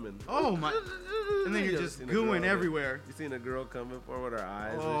 that's coming. oh my, and then You you're ever just seen a girl gooing that- everywhere. You seen a girl coming for with her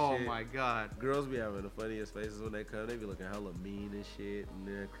eyes Oh and shit? my god. Girls be having the funniest faces when they come. They be looking hella mean and shit, and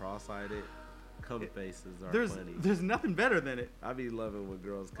they're cross-eyed. Cum faces are funny. There's nothing better than it. I be loving when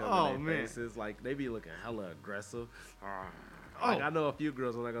girls come Oh, in their man. faces. Like, they be looking hella aggressive. Oh. Like, I know a few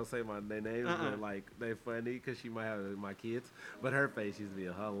girls, I'm not going to say their names, Uh-uh. but, like, they funny because she might have my kids. But her face used to be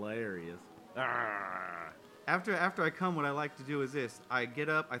hilarious. After I come, what I like to do is this. I get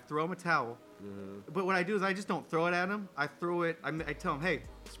up, I throw him a towel. But what I do is I just don't throw it at him. I throw it, I tell him, hey,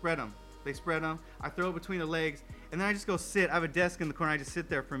 spread them. They spread them. I throw it between the legs, and then I just go sit. I have a desk in the corner. I just sit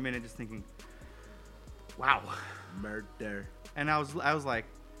there for a minute just thinking, wow. Murder. And I was like,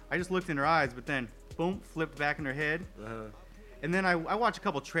 I just looked in her eyes, but then, boom, flipped back in her head. And then I watched a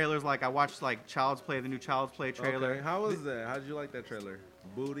couple trailers. Like, I watched, like, Child's Play, the new Child's Play trailer. Okay. How was that? How did you like that trailer?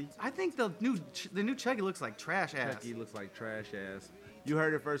 Booty? I think the new Chucky looks like trash ass. Chucky looks like trash ass. You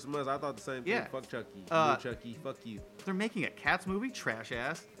heard it first from us. I thought the same thing. Yeah. Fuck Chucky. Uh, New Chucky. Fuck you. They're making a Cats movie, trash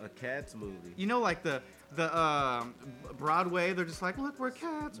ass. A Cats movie. You know, like the Broadway, they're just like, look, we're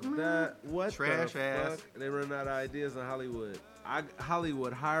cats. That what Trash the ass. fuck? They run out of ideas in Hollywood.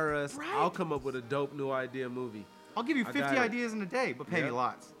 Hollywood, hire us. Right. I'll come up with a dope new idea movie. I'll give you I 50 got it. ideas in a day, but pay me Yep.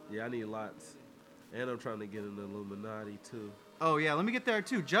 lots. Yeah, I need lots. And I'm trying to get in the Illuminati too. Oh yeah, let me get there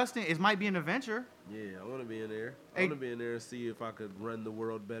too. Justin, it might be an adventure. Yeah, I want to be in there. I Hey. want to be in there and see if I could run the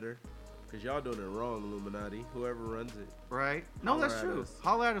world better. Cause y'all doing it wrong, Illuminati. Whoever runs it. Right? No, Holler that's at true. us.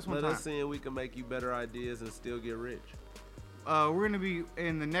 Holler at us one Let time. us see if we can make you better ideas and still get rich. We're gonna be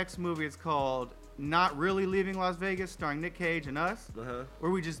in the next movie. It's called Not Really Leaving Las Vegas, starring Nick Cage and us,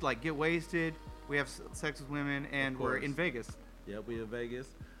 where we just like get wasted. We have sex with women, and we're course. in Vegas. Yep, we in Vegas.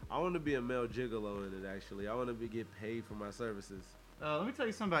 I want to be a male gigolo in it. Actually, I want to get paid for my services. Let me tell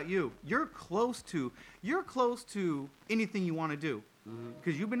you something about you. You're close to anything you want to do,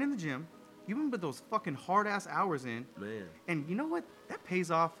 because you've been in the gym, you've been put those fucking hard ass hours in, Man, and you know what? That pays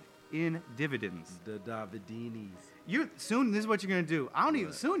off in dividends. the Davidinis. Soon this is what you're gonna do. I don't even.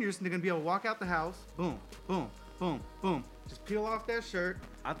 What? Soon you're just gonna be able to walk out the house. Boom, boom, boom, boom. Just peel off that shirt.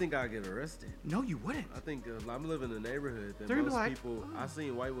 I think I'll get arrested. No, you wouldn't. I think I'm living in a neighborhood that They're gonna be most like, people. "Oh." I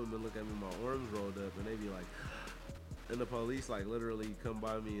seen white women look at me, my arms rolled up, and they be like, and the police like literally come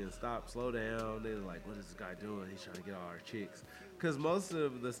by me and stop, slow down. They're like, "What is this guy doing? He's trying to get all our chicks." Because most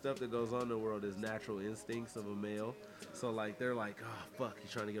of the stuff that goes on in the world is natural instincts of a male. So like they're like, "Oh fuck,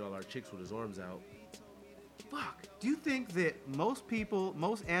 he's trying to get all our chicks with his arms out." Fuck. Do you think that most people,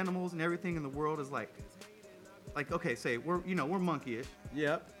 most animals, and everything in the world is like okay, say we're monkeyish,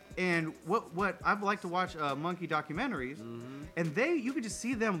 Yep. and what I've liked to watch monkey documentaries, and you could just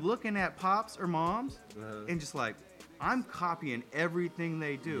see them looking at pops or moms, and just like, I'm copying everything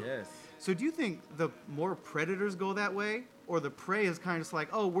they do. Yes. So do you think the more predators go that way, or the prey is kind of just like,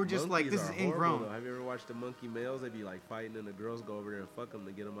 oh, we're just like, Monkeys this is are horrible, ingrown? though. Have you ever watched the monkey males? They be like fighting, and the girls go over there and fuck them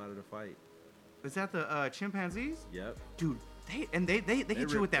to get them out of the fight. Is that the chimpanzees? Yep. Dude, they hit you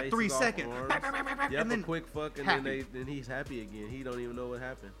rip with that faces 3 off second. arms. Bap, bap, bap, bap, bap, Yep, and then a quick fuck, and happy. then he's happy again. He don't even know what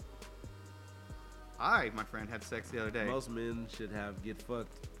happened. my friend, had sex the other day. Most men should get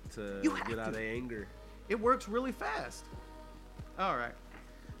fucked to You have get out of to. anger. It works really fast. All right.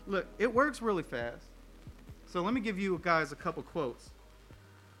 Look, it works really fast. So let me give you guys a couple quotes.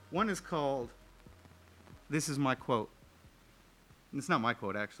 One is called, "This is my quote." And it's not my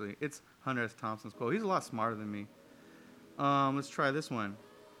quote, actually. It's Hunter S. Thompson's quote. He's a lot smarter than me. Let's try this one.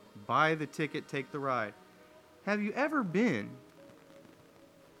 "Buy the ticket, take the ride." Have you ever been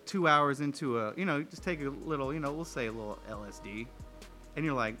 2 hours into just take a little, we'll say a little LSD, and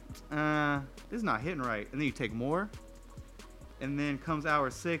you're like, this is not hitting right. And then you take more, and then comes hour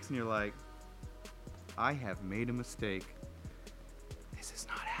 6, and you're like, I have made a mistake. This is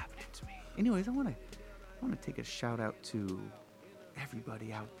not happening to me. Anyways, I want to take a shout out to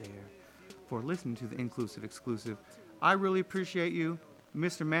everybody out there for listening to the Inclusive Exclusive. I really appreciate you.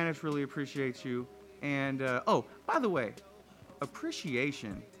 Mr. Manish really appreciates you. And, by the way,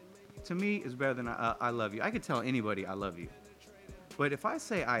 appreciation to me is better than I love you. I could tell anybody I love you. But if I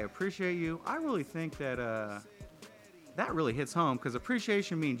say I appreciate you, I really think that that really hits home, because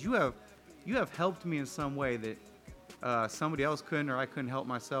appreciation means you have helped me in some way that somebody else couldn't, or I couldn't help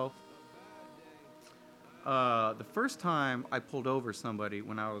myself. The first time I pulled over somebody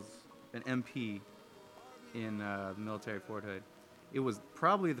when I was an MP in the military Fort Hood, it was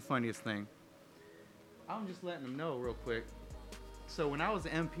probably the funniest thing. I'm just letting them know real quick. So when I was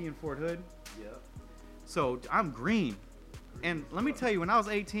an MP in Fort Hood, so I'm green. And let me tell you, when I was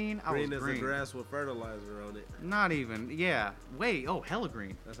 18, I was green. Green as the grass with fertilizer on it. Not even, yeah. Wait, hella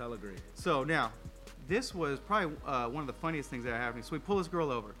green. That's hella green. So now, this was probably one of the funniest things that happened. So we pull this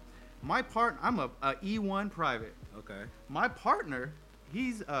girl over. My partner, I'm a E1 private. Okay. My partner,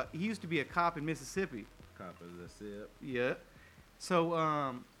 he used to be a cop in Mississippi. Cop in Mississippi. Yeah.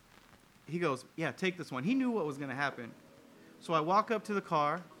 So he goes, yeah, take this one. He knew what was gonna happen. So I walk up to the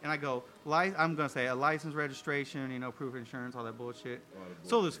car and I go, I'm gonna say a license, registration, proof of insurance, all that bullshit.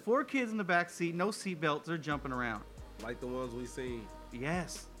 So there's 4 kids in the back seat, no seat belts, they're jumping around. Like the ones we seen.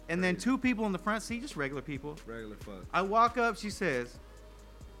 Yes. And then 2 people in the front seat, just regular people. Regular fuck. I walk up, she says,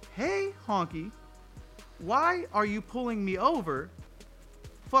 hey, honky, why are you pulling me over?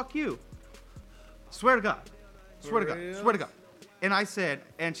 Fuck you. Swear to God. Swear to God. Swear to God. And I said,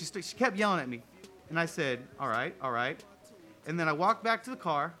 and she kept yelling at me. And I said, all right. And then I walked back to the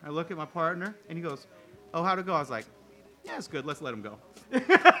car. I look at my partner, and he goes, oh, how'd it go? I was like, yeah, it's good. Let's let him go.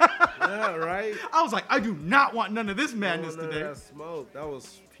 Yeah, right? I was like, I do not want none of this madness today. today. That smoke. That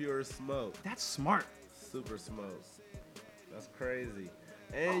was pure smoke. That's smart. Super smoke. That's crazy.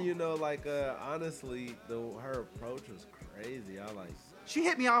 And, honestly, her approach was crazy. She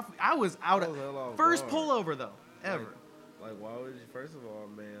hit me off. I was out of first pullover, though, ever. Like, why would you? First of all,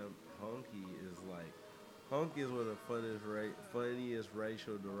 man, honky is one of the funniest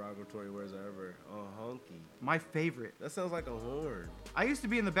racial derogatory words ever. Oh, honky. My favorite. That sounds like a horn. I used to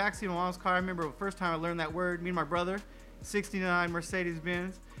be in the backseat of my mom's car. I remember the first time I learned that word. Me and my brother, 69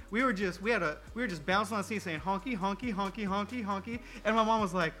 Mercedes-Benz. We were just bouncing on the seat saying honky, honky, honky, honky, honky. And my mom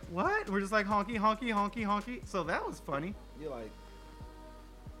was like, what? And we're just like honky, honky, honky, honky. So that was funny. You're like,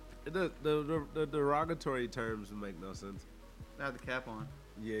 the derogatory terms make no sense. I had the cap on.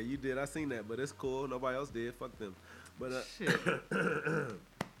 Yeah, you did. I seen that, but it's cool. Nobody else did. Fuck them. But shit.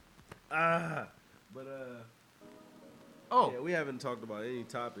 Yeah, we haven't talked about any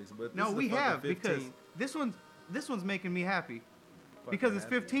topics, but no, we have 15. Because this one's making me happy. Because it's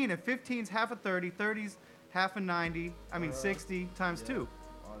 15, and 15's half a 30, 30's half a 90. 60 times 2.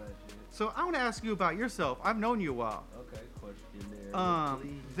 All that shit. So I want to ask you about yourself. I've known you a while. Okay, question there.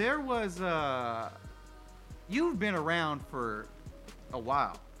 Please. There was you've been around for a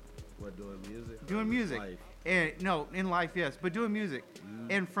while. What, doing music? Doing music. Life? And no, in life, yes, but doing music.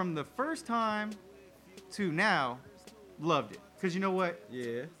 And from the first time to now, loved it. Because you know what?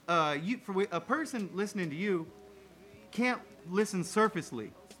 Yeah. For a person listening to you can't listen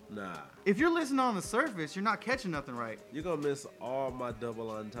surfacely. Nah. If you're listening on the surface, you're not catching nothing right. You're gonna miss all my double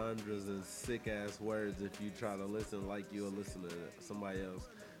entendres and sick ass words if you try to listen like you'll listen to somebody else.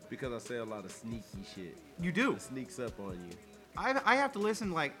 Because I say a lot of sneaky shit. You do. It sneaks up on you. I have to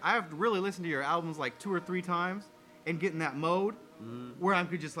listen, I have to really listen to your albums 2 or 3 times and get in that mode where I'm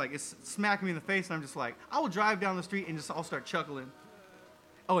just it's smacking me in the face, and I'm just like, I will drive down the street and I'll start chuckling.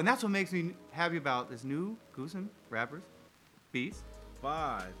 Oh, and that's what makes me happy about this new Goosen Rappers Beats.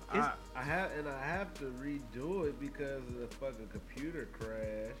 5. I have to redo it because of the fucking computer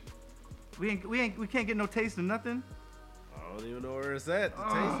crash. We can't get no taste of nothing. I don't even know where it's at to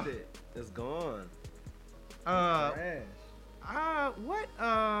taste it. It's gone. Trash. What?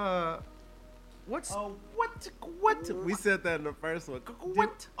 We said that in the first one.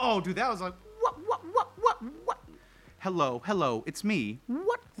 What? Oh, dude, that was like, what? Hello, it's me.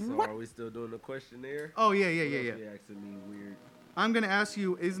 What? So what? Are we still doing the questionnaire? Oh, yeah. You asking me weird. I'm going to ask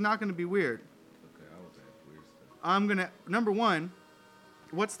you, it's not going to be weird. Okay, I was asking weird stuff. I'm going to, number 1,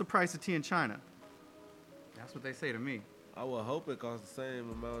 what's the price of tea in China? That's what they say to me. I would hope it costs the same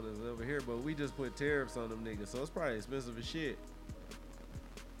amount as over here, but we just put tariffs on them niggas, so it's probably expensive as shit.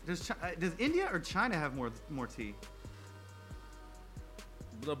 Does India or China have more tea?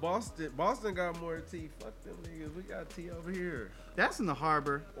 The Boston got more tea. Fuck them niggas. We got tea over here. That's in the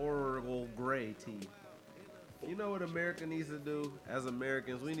harbor. Earl Grey tea. You know what America needs to do? As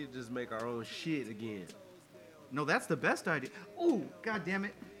Americans, we need to just make our own shit again. No, that's the best idea. Ooh, god damn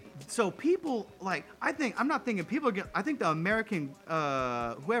it. So people I think the American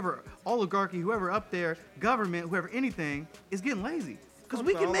whoever oligarchy, whoever up there, government, whoever anything is getting lazy. Because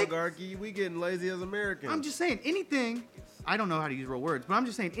we can make oligarchy, we getting lazy as Americans. I'm just saying anything I don't know how to use real words, but I'm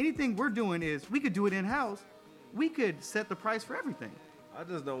just saying anything we're doing is we could do it in house. We could set the price for everything. I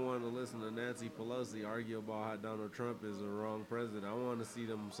just don't want to listen to Nancy Pelosi argue about how Donald Trump is the wrong president. I want to see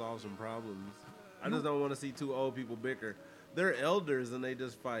them solve some problems. I just don't want to see two old people bicker. They're elders and they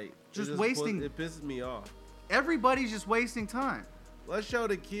just fight. Just wasting. It pisses me off. Everybody's just wasting time. Let's show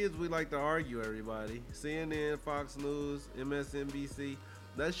the kids we like to argue, everybody. CNN, Fox News, MSNBC.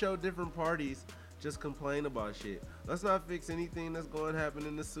 Let's show different parties just complain about shit. Let's not fix anything that's going to happen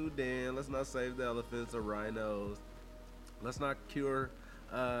in the Sudan. Let's not save the elephants or rhinos. Let's not cure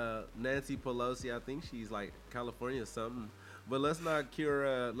Nancy Pelosi. I think she's like California or something. But let's not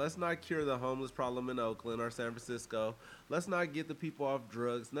cure the homeless problem in Oakland or San Francisco. Let's not get the people off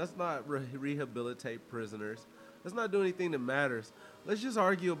drugs. Let's not rehabilitate prisoners. Let's not do anything that matters. Let's just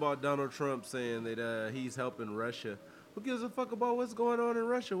argue about Donald Trump saying that he's helping Russia. Who gives a fuck about what's going on in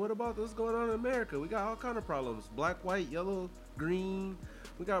Russia? What about what's going on in America? We got all kind of problems. Black, white, yellow, green.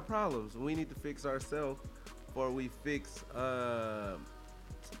 We got problems. We need to fix ourselves before we fix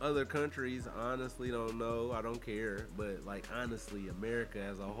other countries. Honestly, don't know. I don't care. But like honestly, America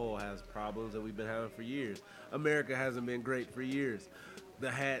as a whole has problems that we've been having for years. America hasn't been great for years.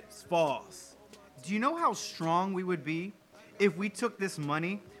 The hat's false. Do you know how strong we would be if we took this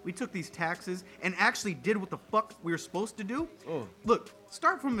money, we took these taxes, and actually did what the fuck we were supposed to do? Oh. Look,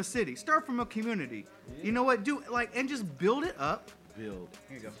 start from a city, start from a community. Yeah. You know what? Do like and just build it up. Build.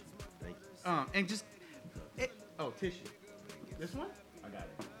 Here you go. Thank you. And just tissue. This one? I got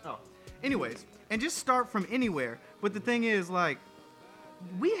it. Oh. Anyways, and just start from anywhere. But the thing is, like,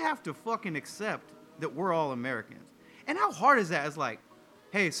 we have to fucking accept that we're all Americans. And how hard is that? It's like,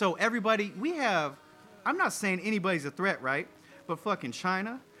 hey, so everybody, we have, I'm not saying anybody's a threat, right? But fucking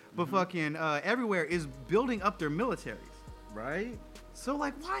China, but fucking everywhere is building up their militaries. Right? So,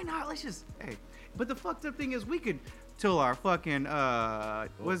 like, why not? Let's just, hey. But the fucked up thing is we could, till our fucking,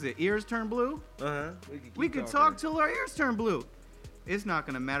 ears turn blue? Uh-huh. We could talk till our ears turn blue. It's not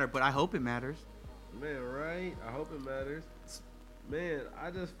going to matter, but I hope it matters. Man, right? I hope it matters. Man,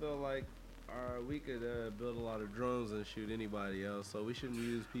 I just feel like we could build a lot of drones and shoot anybody else, so we shouldn't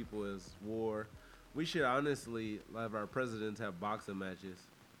use people as war. We should honestly have our presidents have boxing matches.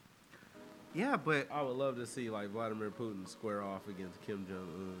 Yeah, but I would love to see like Vladimir Putin square off against Kim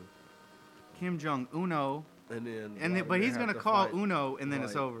Jong-un. Kim Jong-uno. And then but he's gonna call Uno, and then like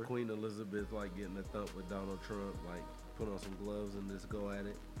it's over. Queen Elizabeth like getting a thump with Donald Trump, like put on some gloves and just go at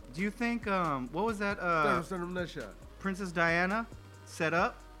it. Do you think what was that? Send him that shot. Princess Diana set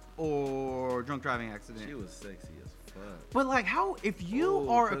up or drunk driving accident? She was sexy as fuck. But like, how if you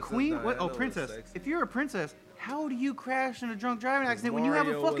are a queen? Princess. If you're a princess, how do you crash in a drunk driving accident when you have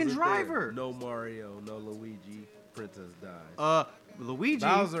a fucking driver? There. No Mario, no Luigi. Princess dies. Luigi.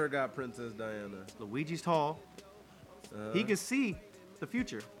 Bowser got Princess Diana. Luigi's tall. He could see the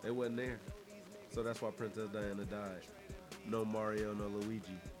future. They wasn't there. So that's why Princess Diana died. No Mario, no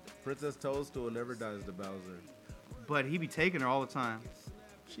Luigi. Princess Toadstool never dies to Bowser. But he be taking her all the time.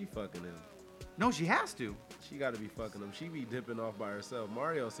 She fucking him. No, she has to. She got to be fucking him. She be dipping off by herself.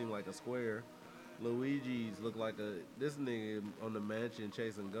 Mario seemed like a square. Luigi's look like this nigga on the mansion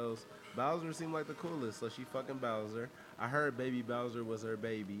chasing ghosts. Bowser seemed like the coolest, so she fucking Bowser. I heard baby Bowser was her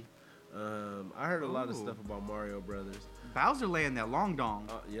baby. I heard a lot of stuff about Mario Brothers. Bowser laying that long dong.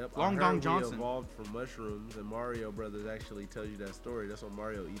 Yep. Long Dong Johnson. We evolved from mushrooms, and Mario Brothers actually tells you that story. That's why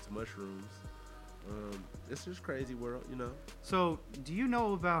Mario eats mushrooms. It's just crazy world, you know. So, do you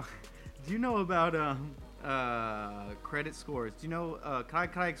know about credit scores? Do you know? Can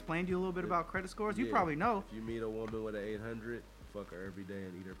I explain to you a little bit about credit scores? You probably know. If you meet a woman with an 800, fuck her every day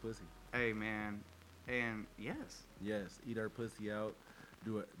and eat her pussy. Hey man, and yes, eat her pussy out.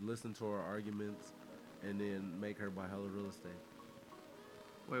 Do it. Listen to her arguments, and then make her buy hella real estate.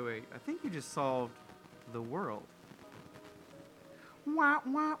 Wait. I think you just solved the world. Wah,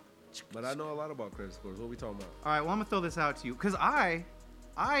 wah. But I know a lot about credit scores. What are we talking about? All right, well, I'm going to throw this out to you. Because I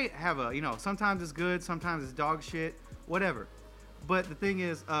have sometimes it's good, sometimes it's dog shit, whatever. But the thing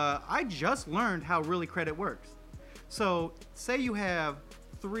is, I just learned how really credit works. So, say you have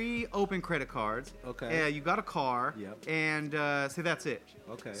 3 open credit cards. Okay. You got a car. Yep. And say that's it.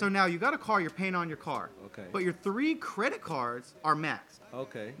 Okay. So now you got a car, you're paying on your car. Okay. But your 3 credit cards are maxed.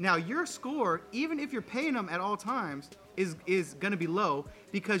 Okay. Now your score, even if you're paying them at all times, is going to be low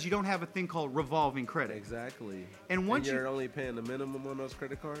because you don't have a thing called revolving credit. Exactly. And once you're only paying the minimum on those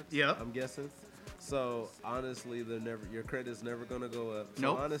credit cards. Yep. I'm guessing. So honestly, your credit's never gonna go up. So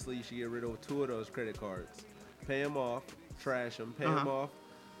nope. Honestly, you should get rid of 2 of those credit cards. Pay them off, trash them, pay them off,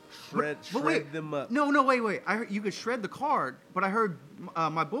 shred them up. No, wait. I heard you could shred the card, but I heard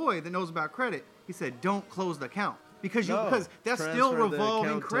my boy that knows about credit. He said, don't close the account. because No, that's transfer still the revolving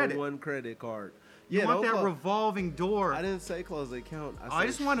account to credit. one credit card. You want don't that clo- revolving door. I didn't say close the account. I said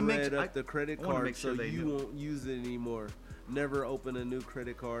just wanna make shred su- up the credit I wanna card make sure so they you knew. won't use it anymore. Never open a new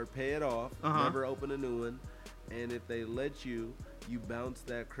credit card. Pay it off. Uh-huh. Never open a new one. And if they let you, you bounce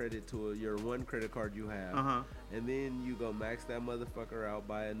that credit to your one credit card you have. Uh-huh. And then you go max that motherfucker out,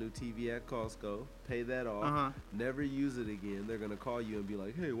 buy a new TV at Costco, pay that off, Uh-huh. never use it again. They're going to call you and be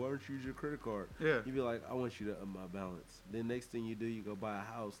like, hey, why don't you use your credit card? Yeah. You be like, I want you to up my balance. Then next thing you do, you go buy a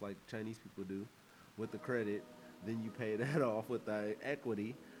house like Chinese people do with the credit. Then you pay that off with the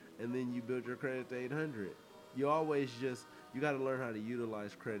equity. And then you build your credit to 800. You always just, you got to learn how to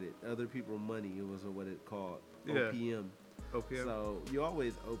utilize credit. Other people's money, it was what it called, Yeah. OPM. OPM. So you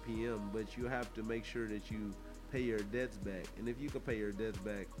always OPM, but you have to make sure that you pay your debts back. And if you can pay your debts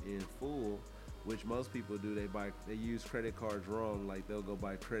back in full, which most people do, they use credit cards wrong. Like they'll go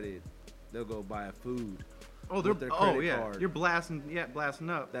buy a food. Oh, with their oh credit yeah. card. You're blasting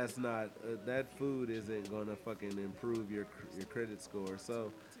up. That's not that food isn't gonna fucking improve your credit score.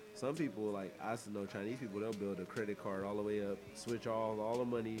 So some people, like I know Chinese people, they'll build a credit card all the way up, switch all the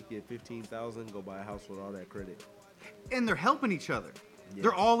money, get 15,000, go buy a house with all that credit. And they're helping each other. Yes.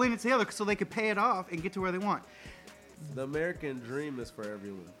 They're all in it together so they can pay it off and get to where they want. The American dream is for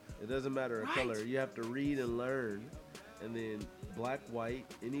everyone. It doesn't matter a Right. color. You have to read and learn, and then black, white,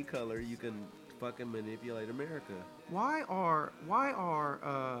 any color, you can fucking manipulate America. Why are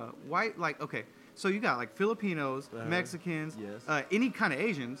white, like, okay, so you got like Filipinos, Uh-huh. Mexicans, Yes. any kind of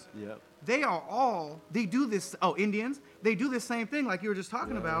Asians. Yep. They do this. Oh, Indians, they do the same thing like you were just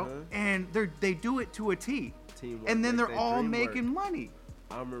talking about, Uh-huh. and they do it to a T. Teamwork And then makes they're that all dream work. making money.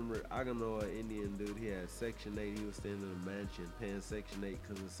 I know an Indian dude. He had Section 8. He was staying in a mansion, paying Section 8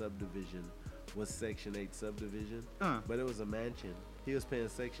 because the subdivision was Section 8 subdivision, but it was a mansion. He was paying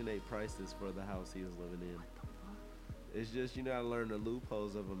Section 8 prices for the house he was living in. It's just you gotta learn the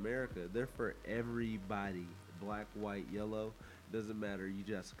loopholes of America. They're for everybody. Black, white, yellow, doesn't matter. You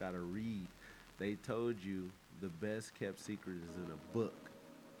just gotta read. They told you the best kept secret is in a book.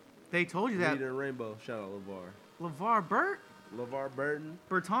 They told you that. Reading Rainbow. Shout out LeVar. LeVar LeVar Burton.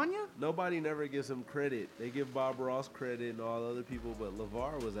 Bertanya? Nobody never gives him credit. They give Bob Ross credit and all other people, but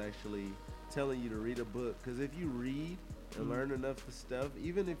LeVar was actually telling you to read a book. Because if you read and learn enough stuff,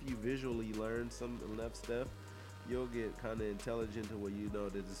 even if you visually learn enough stuff, you'll get kind of intelligent to where you know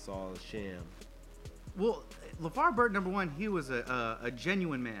that it's all a sham. Well, LeVar Burton, number one, he was a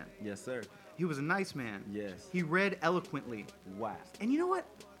genuine man. Yes, sir. He was a nice man. Yes. He read eloquently. Wow. And you know what?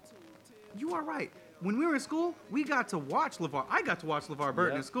 You are right. When we were in school, we got to watch LeVar. I got to watch LeVar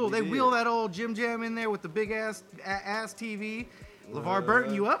Burton Yep, in school. we They did. wheel that old Jim Jam in there with the big ass TV. LeVar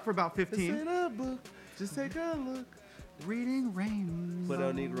Burton, you up for about This 15. ain't a book. Just take a look. Reading Rainbow. Put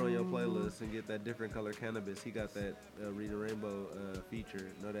El Negro on your playlist and get that different color cannabis. He got that Reading Rainbow feature.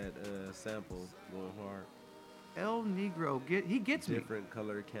 Know that sample going hard. El Negro, he gets me. Different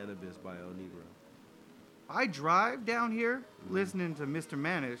color cannabis by El Negro. I drive down here listening to Mr.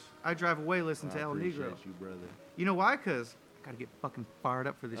 Manish. I drive away listening to El appreciate Negro. you, brother. You know why? Because I got to get fucking fired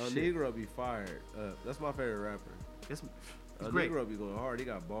up for this El shit. Negro be fired. That's my favorite rapper. It's El great. Negro be going hard. He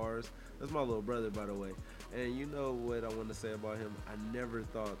got bars. That's my little brother, by the way. And you know what I want to say about him? I never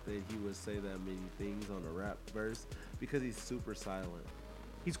thought that he would say that many things on a rap verse because he's super silent.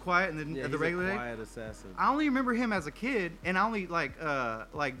 He's quiet in Yeah, the he's regular a day. quiet assassin. I only remember him as a kid, and I only like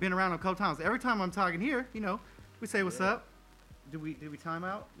been around him a couple times. Every time I'm talking here, we say what's up. Did we time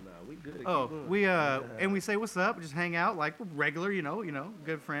out? Nah, we good. Keep Oh, going. we and we say what's up, just hang out like we're regular,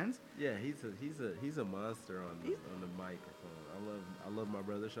 good friends. Yeah, he's a monster on the microphone. I love my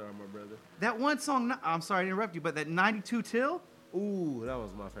brother. Shout out my brother. That one song, I'm sorry to interrupt you, but that 92 Till, Ooh, that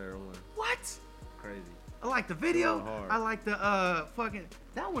was my favorite one. what? Crazy. I like the video. Real hard. I like the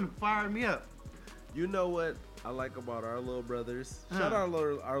that one fired me up. You know what I like about our little brothers? Shout Huh.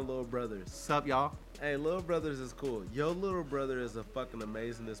 out our little brothers. Sup, y'all? Hey, little brothers is cool. Your little brother is a fucking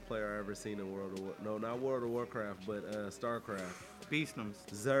amazingest player I ever seen in World of War. No, not World of Warcraft, but StarCraft. Beastums.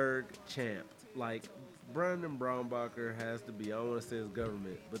 Zerg champ. Like Brandon Braunbacher has to be. I don't want to say his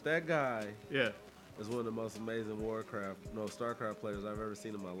government, but that guy Yeah. is one of the most amazing StarCraft players I've ever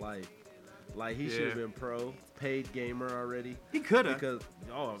seen in my life. Like he should have Yeah. been pro, paid gamer already. He coulda. Because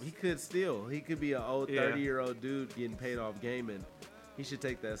he could still. He could be an old Yeah. 30-year-old dude getting paid off gaming. He should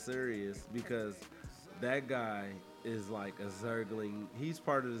take that serious because that guy is like a Zergling. He's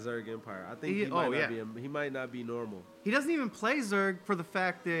part of the Zerg Empire. I think he might not be normal. He doesn't even play Zerg for the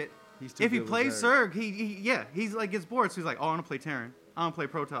fact that He's too if he good with plays Zerg, he's like gets bored. So he's like, oh, I want to play Terran. I want to play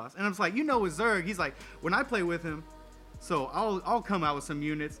Protoss. And I'm just like, with Zerg, he's like, when I play with him, so I'll come out with some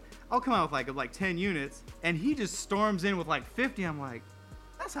units. I'll come out with like 10 units, and he just storms in with like 50. I'm like,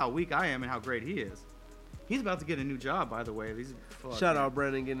 that's how weak I am and how great he is. He's about to get a new job, by the way. Shout out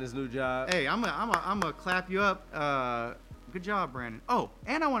Brandon getting his new job. Hey, I'm gonna clap you up. Good job, Brandon. Oh,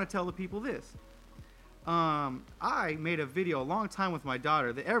 and I want to tell the people this. I made a video a long time with my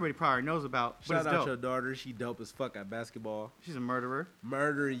daughter that everybody probably knows about. But Shout it's out dope. your daughter. She dope as fuck at basketball. She's a murderer.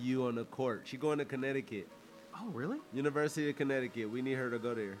 Murder you on the court. She going to Connecticut. Oh, really? University of Connecticut. We need her to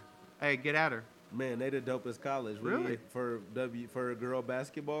go there. Hey, get at her. Man, they the dopest college. We Really? need for girl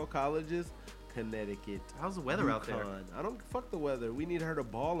basketball colleges, Connecticut. How's the weather out there? UConn. I don't fuck the weather. We need her to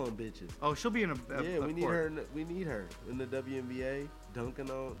ball on bitches. Oh, she'll be in a Yeah, a we need court. her. We need her in the WNBA,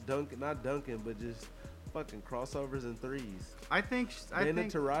 not dunking, but just fucking crossovers and threes. I think. Dana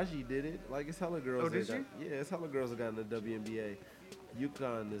Taraji did it. Like it's hella girls. Oh, did that got, yeah, it's hella girls that got in the WNBA.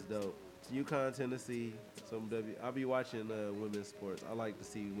 UConn is dope. UConn, Tennessee. I'll be watching women's sports. I like to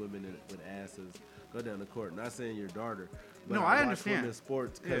see women with asses go down the court. Not saying your daughter, but No, I I watch understand. women's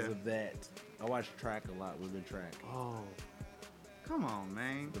sports because Yeah. of that. I watch track a lot. Women track. Oh, come on,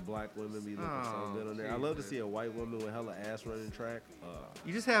 man. The black women be looking so Oh, good on there. I love to Jesus. see a white woman with hella ass running track.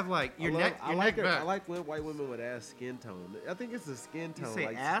 You just have like your I neck. love- Your I like neck her. back. I like white women with ass skin tone. I think it's the skin You tone. say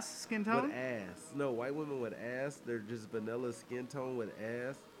like ass skin tone? With ass. No, white women with ass. They're just vanilla skin tone with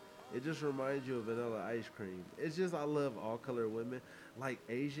ass. It just reminds you of vanilla ice cream. It's just I love all color women, like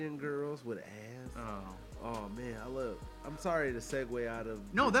Asian girls with ass. Oh. Oh man, I'm sorry to segue out of.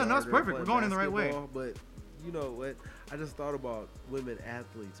 No, your that's daughter perfect. playing We're going in the right way. basketball, But you know what? I just thought about women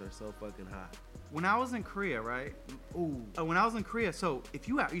athletes are so fucking hot. When I was in Korea, right? Ooh. When I was in Korea, so if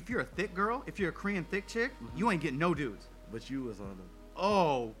you're a thick girl, if you're a Korean thick chick, you ain't getting no dudes. But you was on them.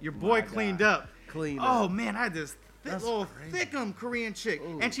 Oh, your boy My cleaned God. up. Clean Oh up. man, I had this That's little crazy. thickum Korean chick,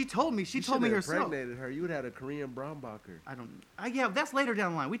 Ooh. and she told me You me shoulda herself. impregnated her. You would have had a Korean Brombacher. Yeah, that's later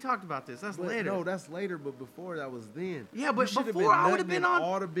down the line. We talked about this. That's But later. No, that's later. But before that was then. Yeah, but You shoulda before I would've nutting been on-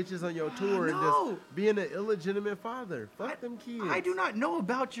 all the bitches on your tour and No. just being an illegitimate father. Fuck them kids. I do not know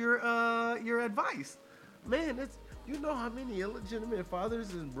about your advice. Man, you know how many illegitimate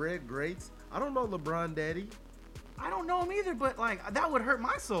fathers and bred greats? I don't know LeBron daddy. I don't know him either, but like that would hurt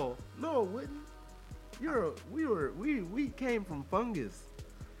my soul. No, it wouldn't. We came from fungus.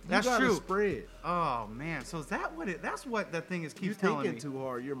 You That's gotta true. Spread. Oh man, so is that what it? That's what that thing is You keeps telling thinking me. too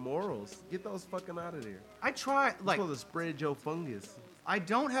hard. Your morals. Get those fucking out of there. I try You're like supposed to spread your fungus. I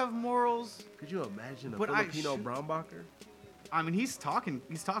don't have morals. Could you imagine a But I Filipino should- Brombacher? I mean, he's talking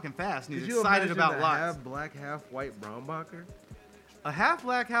fast and Could he's you excited imagine about a life. half black, half white Brombacher? A half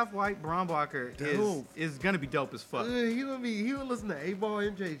black, half white Brombacher Dope. is gonna be dope as fuck. He would listen to A-Ball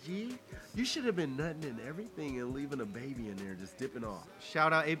MJG. You should have been nutting in everything and leaving a baby in there just dipping off.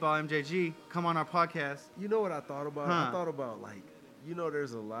 Shout out 8-Ball MJG. Come on our podcast. You know what I thought about? Huh. I thought about like,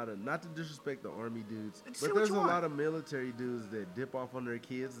 there's a lot of, not to disrespect the army dudes, Say but what there's you a want. lot of military dudes that dip off on their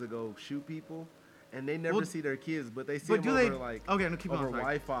kids to go shoot people, and they never Well, see their kids, but they see But them do over they? like Okay, no, keep over on. Sorry.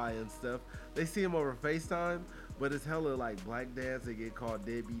 Wi-Fi and stuff. They see them over FaceTime, but it's hella like black dads that get called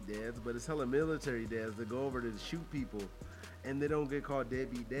deadbeat dads, but it's hella military dads that go over to shoot people, and they don't get called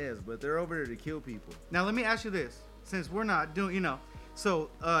deadbeat dads, but they're over there to kill people. Now let me ask you this, since we're not doing, so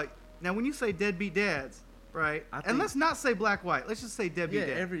now when you say deadbeat dads, right? I And think- let's not say black white. Let's just say deadbeat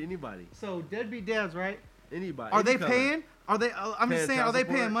Yeah, dads. anybody, So deadbeat dads, right? anybody. Are any they color. paying? Are they? I'm Paying just saying, are child they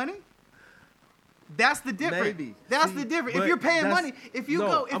support? paying money? That's the difference. Maybe. That's See, the difference. If but you're paying that's- money, if you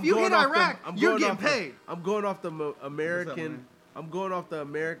no, if I'm you going hit off the- Iraq, I'm you're going getting off the- paid. I'm going off the American. man? I'm going off the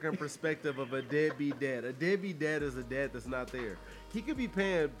American perspective of a deadbeat dad. A deadbeat dad is a dad that's not there. He could be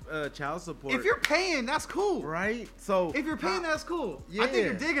paying child support. If you're paying, that's cool. right, so If you're paying, that's cool. I think Yeah.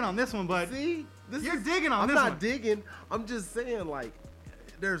 you're digging on this one, bud. see, You're digging on I'm this not one. digging. I'm just saying like,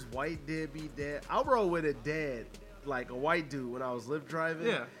 there's white deadbeat dad. I rode with a dad, like a white dude when I was Lyft driving.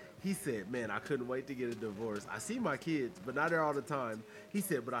 Yeah. He said, man, I couldn't wait to get a divorce. I see my kids, but not there all the time. He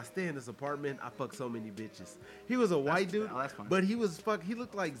said, but I stay in this apartment. I fuck so many bitches. He was a white dude, oh, that's fine. but he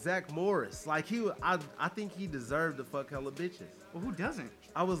looked like Zach Morris. Like I think he deserved to fuck hella bitches. Well, who doesn't?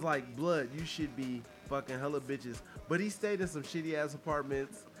 I was like, blood, you should be fucking hella bitches. But he stayed in some shitty ass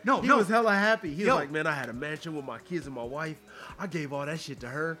apartments. No, he no. was hella happy. He Yo. was like, man, I had a mansion with my kids and my wife. I gave all that shit to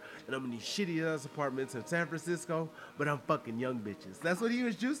her, and I'm in these shitty ass apartments in San Francisco, but I'm fucking young bitches. That's what he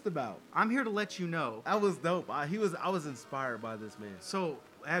was juiced about. I'm here to let you know. That was dope. I was inspired by this man. So,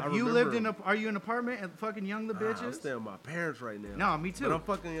 I have you remember lived in him. are you in an apartment and fucking young the I'm bitches? staying with my parents right now. No, me too. But I'm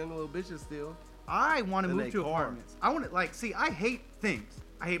fucking young little bitches still. I want to In move a to car. apartments. I want to see. I hate things.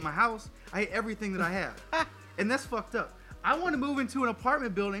 I hate my house. I hate everything that I have, and that's fucked up. I want to move into an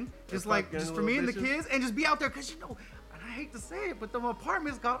apartment building, just fuck young for little me and the bitches? kids, and just be out there, cause I hate to say it, but the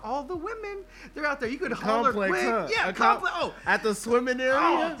apartments got all the women. They're out there. You could holler Complex, quick. huh? Yeah, A complex. Oh, At the swimming area?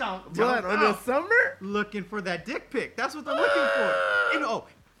 Oh, don't- But on the oh. summer? looking for that dick pic. That's what they're looking for. And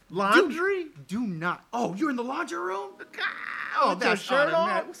Laundry? do not. Oh, you're in the laundry room? Oh, Oh, with your that's shirt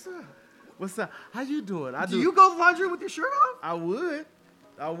automatic. off? What's up? What's up? How you doing? Do you go to the laundry with your shirt off? I would.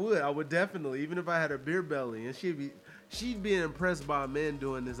 I would definitely, even if I had a beer belly, and she'd be impressed by men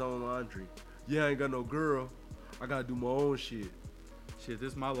doing his own laundry. Yeah, I ain't got no girl. I gotta do my own shit. Shit,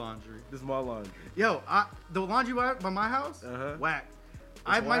 this is my laundry. This is my laundry. Yo, the laundry by my house, whack.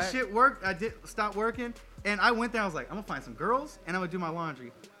 My whack? shit worked. I did stop working, and I went there. I was like, I'm gonna find some girls, and I'm gonna do my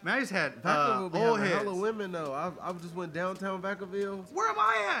laundry. Man, I just had Vacaville be old having heads. hella women though. I just went downtown Vacaville. Where am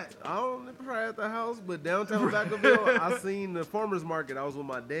I at? I don't probably at the house, but downtown Vacaville, I seen the farmers market. I was with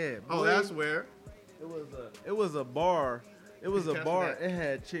my dad. Oh, Boy, that's where. it was a bar. It was a Catch bar. that. It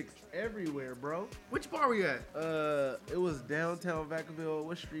had chicks everywhere, bro. Which bar were you at? It was downtown Vacaville.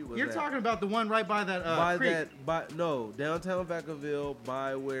 What street was You're that? talking about the one right by that creek. Downtown Vacaville,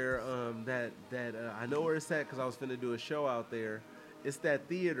 by where I know where it's at because I was finna do a show out there. It's that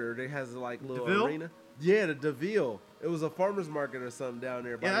theater that has like little DeVille? arena. Yeah, the DeVille. It was a farmer's market or something down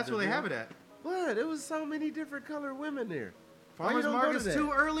there. by Yeah, the that's where they DeVille. have it at. But it was so many different colored women there. Why you Farmers don't go to market's that?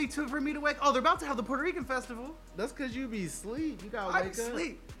 too early for me to wake. Oh, they're about to have the Puerto Rican festival. That's because you be sleep. You gotta I wake up.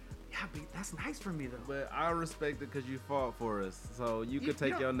 sleep. Yeah, but that's nice for me though. But I respect it because you fought for us, so you You- could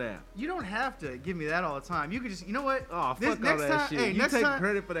take you your nap. You don't have to give me that all the time. You could just, you know what? Oh, This fuck all next that time- shit. hey, you next take time-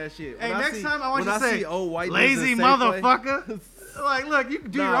 credit for that shit. Hey, When next time I want you to when say, see old white dudes lazy in Safeway- motherfucker. Like, look, you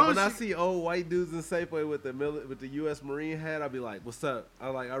can do your own when I shit. see old white dudes in Safeway with the U.S. Marine hat, I'll be like, "What's up?"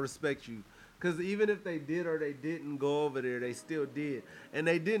 I respect you, because even if they did or they didn't go over there, they still did, and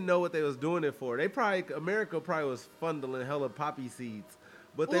they didn't know what they was doing it for. America probably was funneling hella poppy seeds,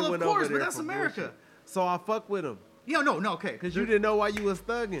 but Well, they of went course, over but there that's for America. bullshit. So I fuck with them, Yeah, no, okay. because you didn't know why you was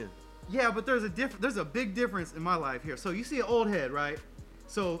thugging. Yeah, but there's a big difference in my life here. So you see an old head, right?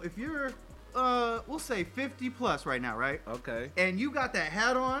 So if you're, we'll say 50 plus right now, right? Okay. And you got that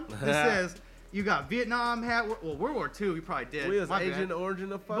hat on that says you got Vietnam hat. Well, World War II, you probably did. We was My bad. Agent Orange in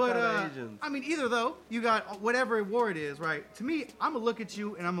the fuck But out of Asians. I mean, either though, you got whatever war it is, right? To me, I'm gonna look at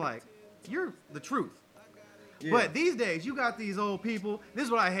you and I'm like, you're the truth. Yeah. But these days, you got these old people. This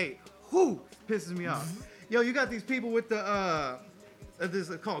is what I hate. Who pisses me off? Yo, you got these people with the this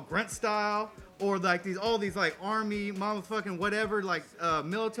is called grunt style, or like all these like army motherfucking whatever like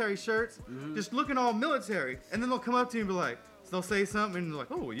military shirts, just looking all military, and then they'll come up to you and be like, they'll say something and they're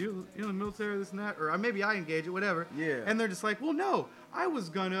like, oh, you in the military, this and that, or maybe I engage it, whatever. Yeah. And they're just like, well, no, I was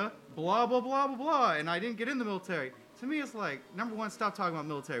gonna blah blah blah blah blah, and I didn't get in the military. To me, it's like, number one, stop talking about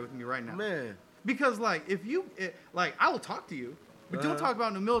military with me right now. Man. Because like I will talk to you, but don't talk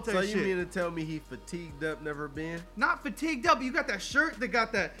about no military So shit. you mean to tell me he fatigued up, never been? Not fatigued up. You got that shirt that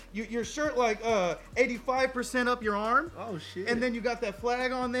got that your shirt like 85% up your arm. Oh shit. And then you got that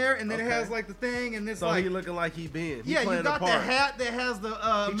flag on there, and then it Okay. has like the thing, and it's So like he looking like he been. He yeah, you playing got a the part. hat that has the He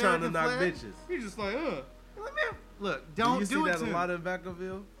trying to American knock flag. bitches. He's just like, Like, man, look, Do don't you do see it that to a me. lot in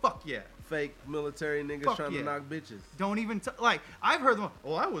Vacaville? Fuck yeah. Fake military niggas Fuck trying yeah. to knock bitches. Don't even like I've heard them.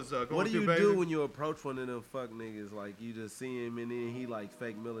 Oh, I was going What do through you basic. do when you approach one of them fuck niggas? Like you just see him and then he like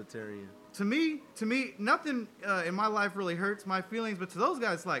fake military. To me, nothing in my life really hurts my feelings. But to those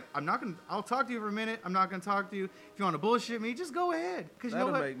guys, like, I'll talk to you for a minute. I'm not gonna talk to you. If you want to bullshit me, just go ahead. Cause you know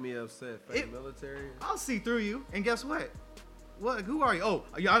That'll what? make me upset. Fake It- military. I'll see through you. And guess what? What? Who are you? Oh,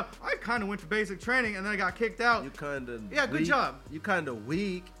 yeah, I kind of went to basic training and then I got kicked out. You kind of Yeah, good job. You kind of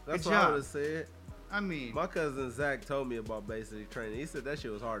weak. That's Good what I job. would have said. I mean, My cousin Zach told me about basic training. He said that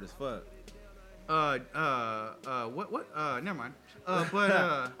shit was hard as fuck. never mind. But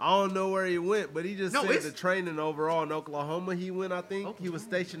I don't know where he went, but he just No, said it's- the training overall in Oklahoma he went, I think. He was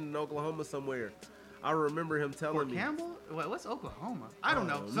Oklahoma. stationed in Oklahoma somewhere. I remember him telling Fort me. Campbell? What's Oklahoma? I don't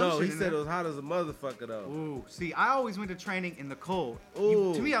know. Some No, shit he in said there. it was hot as a motherfucker though. Ooh, see, I always went to training in the cold.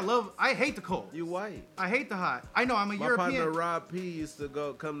 Ooh. To me, I hate the cold. You white. I hate the hot. I know, I'm a My European. partner Rob P used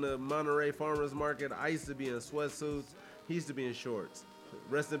to come to Monterey Farmers Market. I used to be in sweatsuits. He used to be in shorts.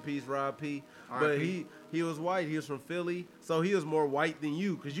 Rest in peace, Rob P. But R.I.P.. he was white. He was from Philly, so he was more white than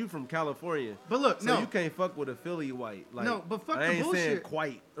you, cause you from California. But look, So no. you can't fuck with a Philly white. Like, No, but fuck I the ain't saying bullshit.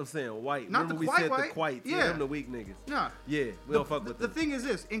 quite. I'm saying white. Not Remember the we quite said white? the quite. Yeah. them the weak niggas. Nah. Yeah, we don't fuck with The them. thing is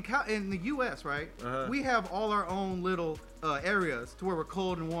this, in the U.S., right? Uh-huh. We have all our own little areas to where we're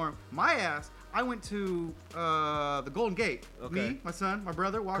cold and warm. My ass, I went to the Golden Gate. Okay. Me, my son, my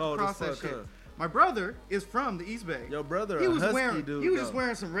brother walked Cold across as that fuck, shit. huh? My brother is from the East Bay. Your brother, He a was husky wearing. dude. He was though. just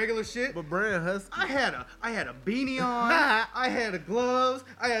wearing some regular shit. But Brand husky. I had a beanie on. I had a gloves.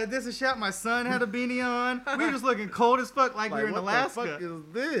 I had this and shot. My son had a beanie on. We were just looking cold as fuck, like we were in what Alaska. the fuck is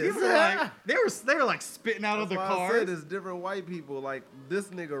this? People were like, they were like spitting out of their That's why I cars. said it's different white people. Like this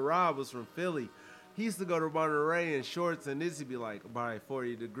nigga Rob was from Philly. He used to go to Monterey in shorts, and this would be like by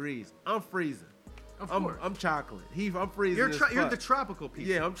 40 degrees. I'm freezing. Of course. I'm chocolate. I'm freezing. You're as you're fuck. the tropical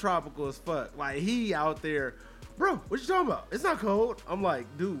people. Yeah, I'm tropical as fuck. Like he out there, bro. What you talking about? It's not cold. I'm like,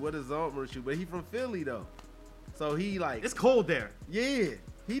 dude, what is on with you? But he from Philly though, so he like, It's cold there. yeah,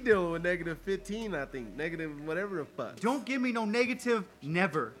 he dealing with negative 15, I think, negative whatever the fuck. Don't give me no negative.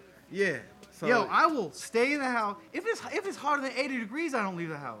 Never. Yeah. So, Yo, I will stay in the house. If it's hotter than 80 degrees, I don't leave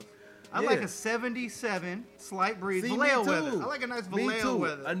the house. I like Yeah. a 77, slight breeze, See, Vallejo me too. weather. I like a nice Me Vallejo too.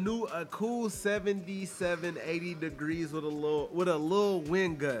 weather. A cool 77, 80 degrees with a little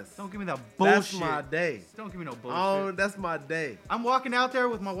wind gust. Don't give me that bullshit. That's my day. Don't give me no bullshit. Oh, that's my day. I'm walking out there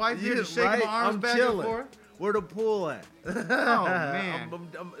with my wife here, Yeah, just shaking right? my arms I'm back chilling. and forth. Where the pool at? Oh man,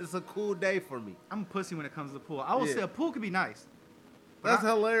 It's a cool day for me. I'm a pussy when it comes to the pool. I will Yeah. say a pool could be nice. But That's I-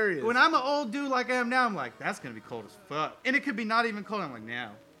 hilarious. When I'm an old dude like I am now, I'm like, that's gonna be cold as fuck. And it could be not even cold. I'm like, no.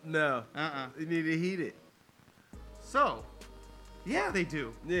 No, Uh-uh. you need to heat it. So, yeah, they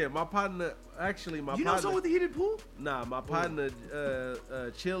do. Yeah, my partner, actually, my You know partner. someone with a heated pool? Nah, my partner,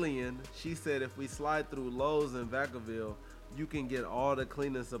 Chilean, she said if we slide through Lowe's in Vacaville, you can get all the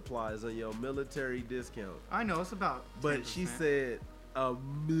cleaning supplies on your military discount. I know it's about. But she 10%. said a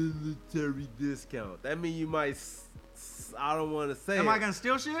military discount. That means you might. I don't want to say. Am it. I gonna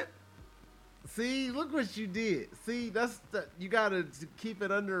steal shit? See, look what you did. See, you gotta keep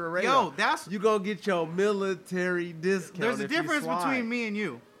it under the radar. Yo, that's you gonna get your military discount. there's a if you difference slide. between me and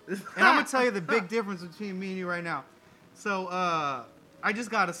you, and I'm gonna tell you the big difference between me and you right now. So, I just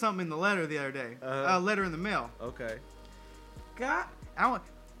got something in the letter the other day. Uh-huh. Letter in the mail. Okay.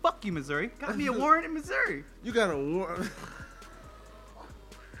 Fuck you, Missouri. Got me a warrant in Missouri. You got a warrant.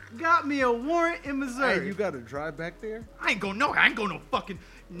 Got me a warrant in Missouri. Hey, you got to drive back there? I ain't going no fucking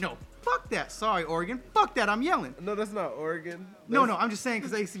no. Fuck that. Sorry, Oregon. Fuck that. I'm yelling. No, that's not Oregon. No, That's- I'm just saying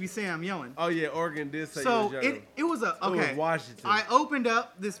because they used to be saying I'm yelling. Oh yeah, Oregon did say So you was yelling. it was a okay. It was Washington. I opened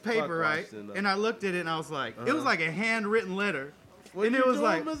up this paper, right, Washington, though. and I looked at it, and I was like, it was Uh-huh. like a handwritten letter, What and you it was doing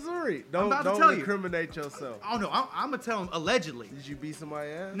like, in Missouri? I'm about to Don't tell you. incriminate yourself. oh no, I'm gonna tell them allegedly. Did you beat somebody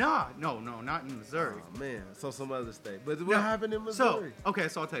ass? No, not in Missouri. Oh, man, so some other state. But what No. happened in So Missouri? okay,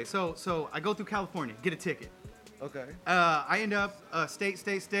 so I'll tell you. So I go through California, get a ticket. Okay. I end up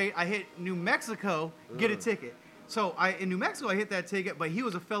state. I hit New Mexico, get a Ugh. ticket. So in New Mexico, I hit that ticket, but he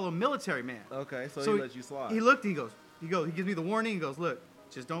was a fellow military man. Okay, so he let you slide. He looked and he gives me the warning. He goes, look,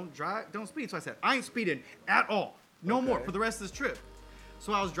 just don't drive, don't speed. So I said, I ain't speeding at all, no more Okay. for the rest of this trip.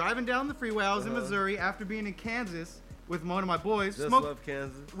 So I was driving down the freeway. I was in Uh-huh. Missouri after being in Kansas with one of my boys. Just Smoked- love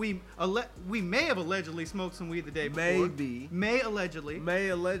Kansas. we may have allegedly smoked some weed the day before. Maybe. May allegedly. May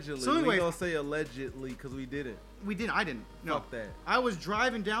allegedly. So anyway- we gonna say allegedly because we didn't. We didn't. I didn't. No. Fuck that. I was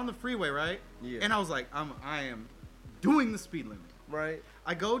driving down the freeway, right? Yeah. And I was like, I am doing the speed limit. Right.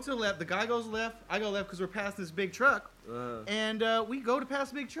 I go to the left. The guy goes left. I go left because we're past this big truck. And we go to pass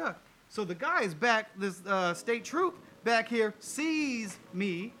the big truck. So the guy is back. This state troop back here sees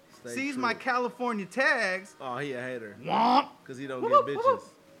me, State sees my troop. California tags. Oh, he a hater. Womp. Because he don't Whoop, get whoop, bitches. whoop.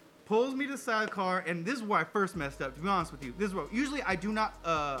 Pulls me to the side of the car, and this is where I first messed up. To be honest with you, this is where usually I do not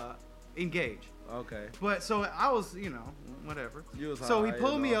engage. Okay. But so I was, whatever. You was So he high,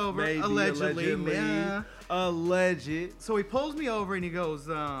 pulled you me know. over, Maybe, allegedly. Yeah. Alleged. So he pulls me over and he goes,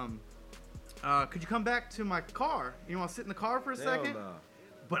 could you come back to my car? You want to sit in the car for a Hell second? nah.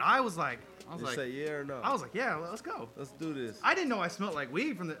 But I was like, You say yeah or no? I was like, yeah, let's go. Let's do this. I didn't know I smelled like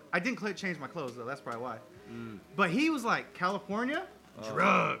weed from the. I didn't change my clothes though. That's probably why. Mm. But he was like, California, Oh.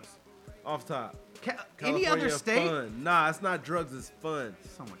 drugs. Off top. Any other California state? Fun. Nah, it's not drugs. It's fun.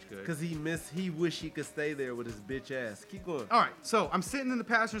 So much good. Cause he wish he could stay there with his bitch ass. Keep going. All right, so I'm sitting in the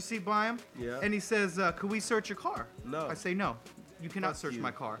passenger seat by him, Yeah. and he says, "Could we search your car?" No. I say, "No, you cannot Fuck search you. my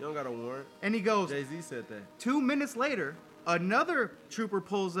car." You don't got a warrant. And he goes, Jay Z said that. 2 minutes later, another trooper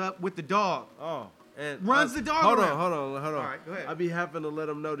pulls up with the dog. Oh. And Runs the dog Hold around. on. All right, go ahead. I be having to let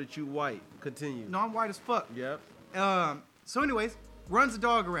him know that you white. Continue. No, I'm white as fuck. Yep. So anyways, runs the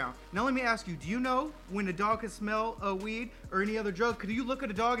dog around. Now let me ask you, do you know when a dog can smell weed or any other drug? Could you look at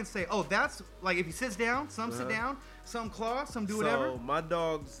a dog and say, oh, that's like if he sits down, some sit down, some claw, some do whatever? So my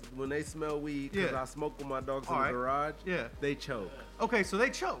dogs, when they smell weed, because Yeah. I smoke with my dogs in All the right. garage, Yeah. they choke. Okay, so they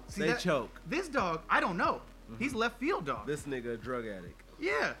choke. See, They choke. This dog, I don't know. He's left field dog. This nigga a drug addict.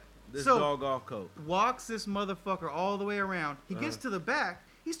 Yeah. This so dog off coke. walks this motherfucker all the way around. He gets to the back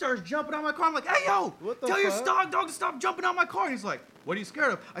He starts jumping on my car. I'm like, hey, yo, What the tell your fuck? dog to stop jumping on my car. And he's like, what are you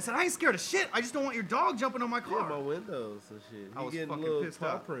scared of? I said, I ain't scared of shit. I just don't want your dog jumping on my Yeah, car. my windows and shit. I He was getting fucking little pissed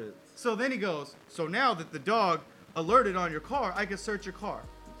paw off. prints. So then he goes, so now that the dog alerted on your car, I can search your car.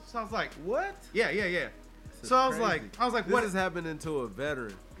 So I was like, What? yeah. This So is I was crazy. like, This what is happening to a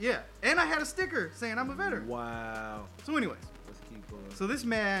veteran. Yeah. And I had a sticker saying I'm a veteran. Wow. So anyways, Let's keep going. so this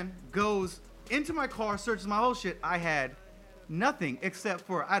man goes into my car, searches my whole shit. I had nothing except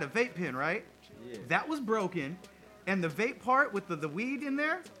for, I had a vape pen, right? Yeah. That was broken. And the vape part with the weed in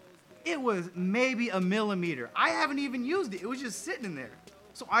there, it was maybe a millimeter. I haven't even used it. It was just sitting in there.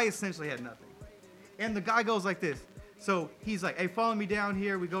 So I essentially had nothing. And the guy goes like this. So he's like, hey, follow me down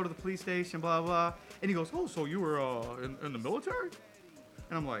here. We go to the police station, blah, blah. And he goes, oh, so you were in the military?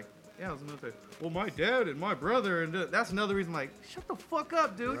 And I'm like, yeah, I was in the military. Well, my dad and my brother, and that's another reason. Like, shut the fuck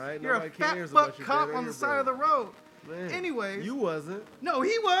up, dude. Right, You're a nobody fat cares fuck about your cop dad or on the your side of the brother. road. Man, Anyways. you wasn't. No,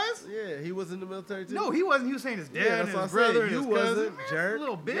 he was. Yeah, he was in the military too. No, he wasn't. He was saying his dad Yeah, and that's what his I said. brother and You his cousin. wasn't, Man, jerk.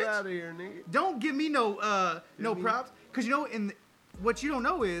 little bitch. Get out of here, nigga. Don't give me no me- props, because you know what you don't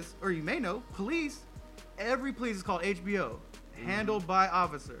know is, or you may know, police. Every police is called HBO, handled by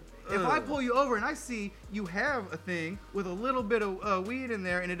officer. If I Ugh. pull you over and I see you have a thing with a little bit of weed in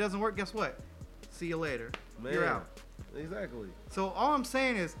there and it doesn't work, guess what? See you later. Man. You're out. Exactly. So all I'm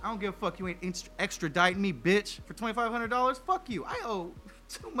saying is, I don't give a fuck. You ain't extraditing me, bitch, for $2,500. Fuck you. I owe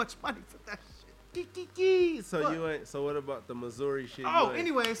too much money for that shit. So Fuck. you ain't. So what about the Missouri shit? Oh, You ain't-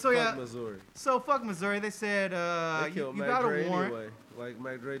 anyway, so fuck yeah. Missouri. So fuck Missouri. They said They you killed Mac got a Dre warrant. anyway. Like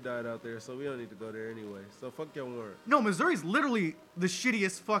Mac Dre died out there, so we don't need to go there anyway. So fuck your warrant. No, Missouri's literally the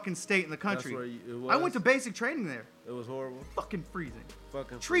shittiest fucking state in the country. That's where it was. I went to basic training there. It was horrible. Fucking freezing.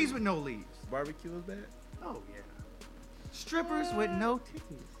 Fucking Trees food. with no leaves. Barbecue was bad. Oh yeah. Strippers with no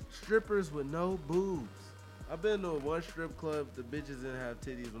titties. Strippers with no boobs. I've been to one strip club. The bitches didn't have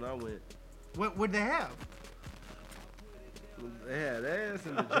titties when I went. What would they have? They had ass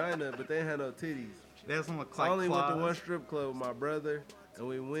and vagina, but they ain't had no titties. They have some like I only went to claws. one strip club with my brother, and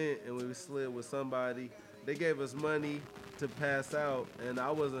we went and we slid with somebody. They gave us money to pass out, and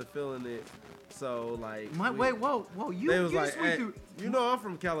I wasn't feeling it. So like, Wait, whoa. You they was just like, went hey, through. you know, I'm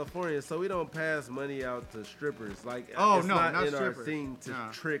from California, so we don't pass money out to strippers. Like, Oh, it's no, not not in our strippers. thing to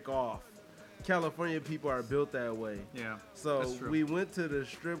Nah. trick off. California people are built that way. Yeah. So that's true. we went to the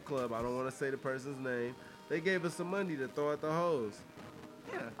strip club. I don't want to say the person's name. They gave us some money to throw at the hoes.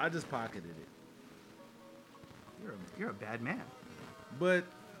 Yeah. I just pocketed it. You're a bad man. But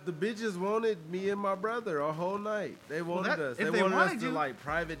the bitches wanted me and my brother a whole night. They wanted us. if They they wanted wanted us you- to like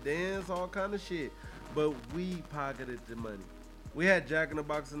private dance, all kind of shit. But we pocketed the money. We had Jack in the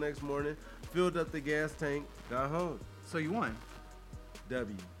Box the next morning, filled up the gas tank, got home. So you won.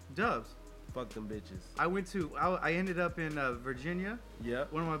 W. Dubs. Fuck them bitches. I ended up in Virginia.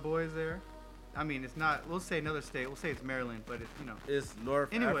 Yep. One of my boys there. I mean, it's not. We'll say another state. We'll say it's Maryland, but it's It's North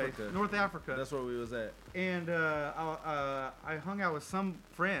Anyway, Africa. North Africa. That's where we was at, And I hung out with some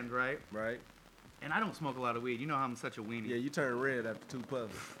friend, right? right? And I don't smoke a lot of weed. You know how I'm such a weenie. Yeah, you turned red after 2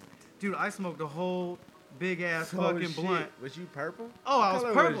 puffs. Dude, I smoked a whole big ass Oh, fucking shit. blunt. Was you purple? Oh, I was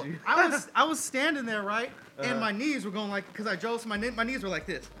What color was purple. you? I was standing there, right? Uh-huh. And my knees were going like, because I drove, so my knees were like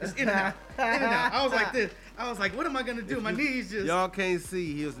this. Just in and out, in and out. I was like this. I was like, what am I gonna do? My knees just. Y'all can't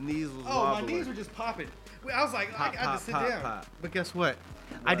see. His knees was Oh, my wobbling. knees were just popping. I was like, Pop, I had pop, to sit pop, down. pop. But guess what?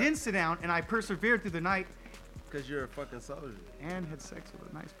 I didn't sit down, and I persevered through the night Cause you're a fucking soldier, and had sex with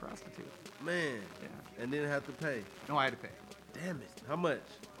a nice prostitute. man. Yeah. And didn't have to pay. No, I had to pay. Damn it. How much?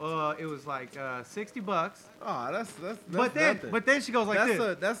 It was like $60. Oh, that's But then she goes like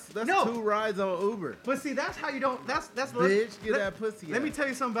this. That's No. 2 rides on Uber. But see, that's how you don't. That's Bitch, get that pussy. Let me tell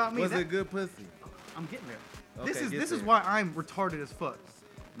you something about me. Was That- it good pussy? I'm getting there. Okay, get This is there. why I'm retarded as fuck.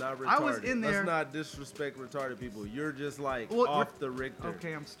 Not retarded. I was in there- Let's not disrespect retarded people. You're just like Well, off the Richter.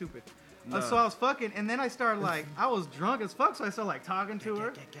 Okay, I'm stupid. Nah. So I was fucking, and then I started like, I was drunk as fuck, so I started like talking to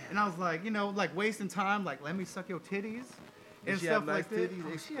her, and I was like, like wasting time, like let me suck your titties, Did and she stuff have nice like that. titties?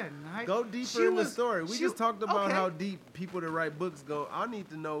 Oh, she had nice. Go deeper she in the was- story. We she- just talked about okay. how deep people that write books go. I need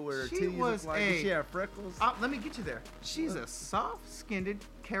to know where her She titties was look like. Did she have freckles? Let me get you there. She's a soft-skinned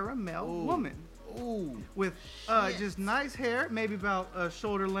caramel Ooh. woman Ooh. with Shit. just nice hair, maybe about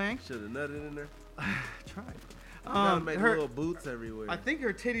shoulder length. Should have nutted in there. Tried. You gotta make little boots everywhere. I think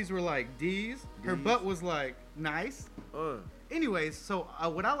her titties were like D's. Her Ds. butt was like nice. Anyways, so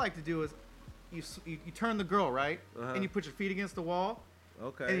what I like to do is you turn the girl, right? Uh-huh. And you put your feet against the wall,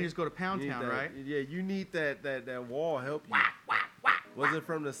 Okay. and you just go to Pound You need Town, that- right? Yeah, you need that wall help you. Was it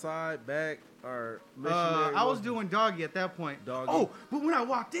from the side, back, or missionary? I was doing doggy at that point. Doggy? Oh, but when I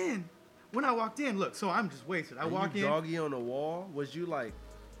walked in, look, so I'm just wasted. I Are walk you in. doggy on the wall? Was you like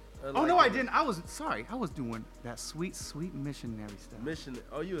Oh no, I didn't. I was doing that sweet missionary stuff.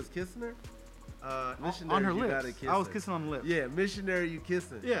 Oh, you was kissing her? Missionary, on her lips. I was kissing on the lips. Yeah, missionary, you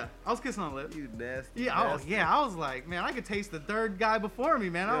kissing. Yeah, I was kissing on the lips. You nasty. Yeah, nasty. I was like, man, I could taste the third guy before me,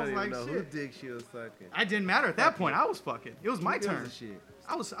 man. I was like, know shit. Who dick she was sucking? I didn't matter at that point. I was fucking. It was my turn. Shit.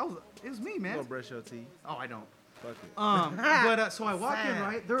 I was. It was me, man. You don't brush your teeth? Oh, I don't. Fuck it. But so I walk in,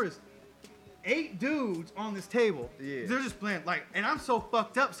 right? There is 8 dudes on this table. Yeah. They're just playing like, and I'm so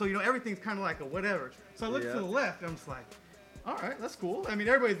fucked up, so everything's kind of like a whatever. So I look to the left, and I'm just like, all right, that's cool. I mean,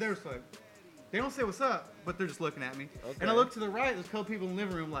 everybody's there, so they don't say what's up, but they're just looking at me. Okay. And I look to the right, there's a couple people in the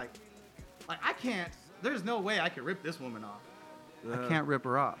living room, like I can't. There's no way I could rip this woman off. I can't rip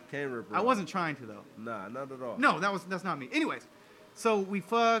her off. Can't rip her I off. wasn't trying to though. Nah, not at all. No, that's not me. Anyways, so we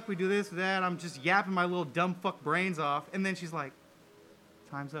fuck, we do this, that. I'm just yapping my little dumb fuck brains off, and then she's like,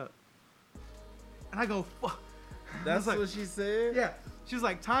 "Time's up." And I go, "Fuck." That's what she said? Yeah. She's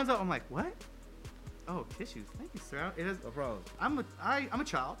like, "Time's up." I'm like, "What?" Oh, tissues. Thank you, sir. It is. No problem. I'm a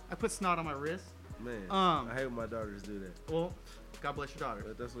child. I put snot on my wrist. Man, I hate when my daughters do that. Well, God bless your daughter.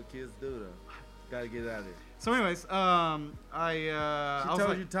 But that's what kids do, though. Gotta get out of here. So, anyways, she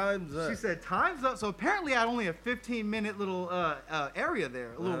told you time's up. She said time's up. So apparently, I had only a 15-minute little area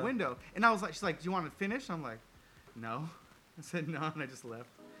there, a little window. And I was like, she's like, "Do you want to finish?" I'm like, "No." I said no, and I just left.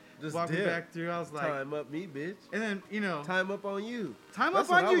 Just walking back through, I was like, "Time up me, bitch." And then time up on you. Time That's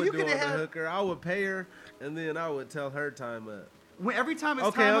up on you. I You would could do on have the had hooker. I would pay her, and then I would tell her time up. Every time it's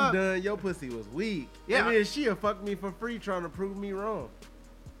okay, time I'm up. done. Your pussy was weak. Yeah. And then she'll fuck me for free trying to prove me wrong.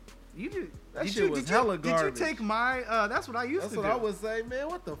 You do. That shit was hella garbage. Did you take my? That's what I used to do. That's what I would say, man.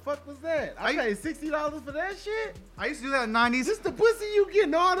 What the fuck was that? I paid $60 for that shit. I used to do that in the 90s. Is this the pussy you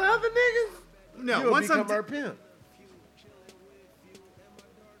getting all the other niggas? No, You'll become her pimp.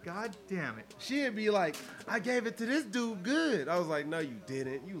 God damn it. She'd be like, "I gave it to this dude good." I was like, "No, you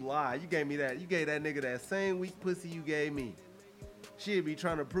didn't. You lied. You gave me that. You gave that nigga that same weak pussy you gave me." She'd be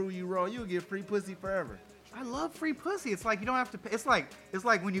trying to prove you wrong. You'll get free pussy forever. I love free pussy. It's like you don't have to pay. It's like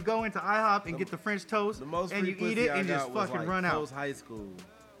when you go into IHOP and get the French toast and you eat it and you just fucking run out. Post high school.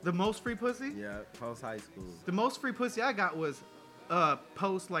 The most free pussy? Yeah, post high school. The most free pussy I got was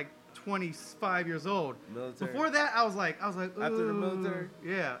post like 25 years old. Military. Before that, I was like, after the military.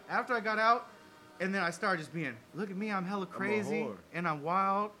 Yeah, after I got out, and then I started just being, look at me, I'm hella crazy, and I'm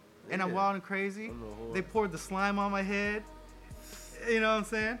wild, and I'm wild and crazy. They poured the slime on my head. You know what I'm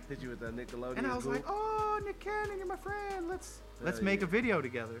saying? Hit you with that Nickelodeon. And I was like, "Oh, Nick Cannon, you're my friend. Let's make a video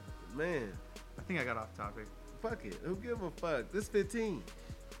together." Man, I think I got off topic. Fuck it. Who give a fuck? This 15.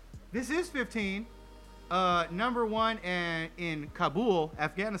 This is 15. Number 1 in Kabul,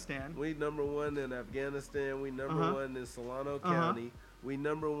 Afghanistan. We number 1 in Afghanistan. We number 1 in Solano County. We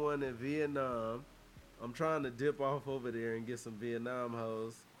number 1 in Vietnam. I'm trying to dip off over there and get some Vietnam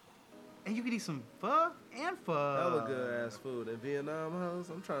hoes. And you could eat some pho and pho. Hella good ass food. And Vietnam hoes,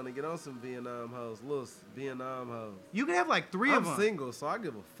 I'm trying to get on some Vietnam hoes. Little Vietnam hoes. You can have like 3 of them. I'm single, so I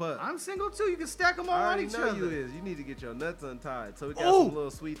give a fuck. I'm single too. You can stack them all on each other. I already know you is. You need to get your nuts untied. So we got some little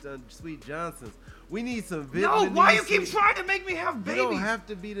sweet Johnsons. We need some Vietnamese. No, why you keep trying to make me have babies? You don't have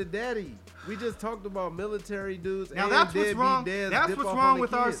to be the daddy. We just talked about military dudes. Now and that's what's wrong. That's what's wrong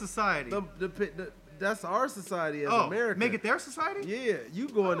with our kids. society. That's our society as America. Make it their society? Yeah, you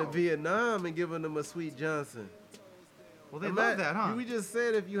going to Vietnam and giving them a Sweet Johnson. Well, they love that, huh? We just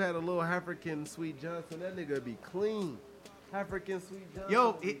said if you had a little African Sweet Johnson, that nigga would be clean. African Sweet Johnson.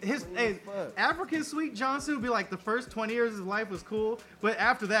 Yo, African Sweet Johnson would be like the first 20 years of his life was cool, but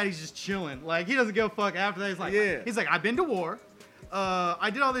after that he's just chilling. Like he doesn't give a fuck. After that he's like, I've been to war.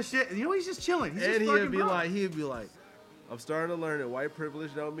 I did all this shit. And, he's just chilling. He's just he'd be like, I'm starting to learn that white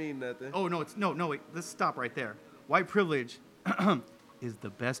privilege don't mean nothing. Oh, no, wait. Let's stop right there. White privilege is the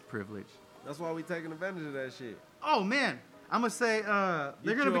best privilege. That's why we taking advantage of that shit. Oh, man. I'm going to say,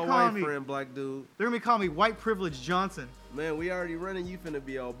 they're going to be calling me. Friend, black dude. They're going to be calling me White Privilege Johnson. Man, we already running. You finna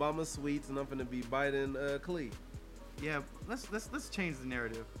be Obama Sweets, and I'm finna be Biden Clee. Yeah, let's change the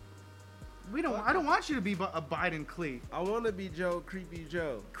narrative. I don't want you to be a Biden Clee. I want to be Creepy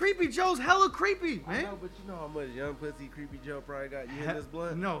Joe. Creepy Joe's hella creepy, man. I know, but you know how much young pussy Creepy Joe probably got. You in this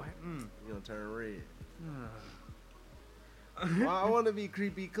blunt? No. You gonna turn red. Well, I want to be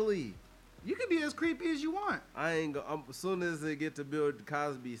Creepy Clee. You can be as creepy as you want. I ain't go. As soon as it get to Bill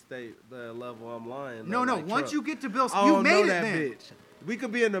Cosby state level, I'm lying. No. Like once you get to Bill, you made it that then. Bitch. We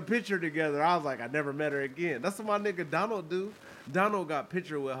could be in a picture together. I was like, I never met her again. That's what my nigga Donald do. Donald got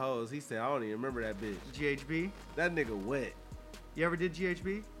picture with hoes. He said, I don't even remember that bitch. GHB? That nigga wet. You ever did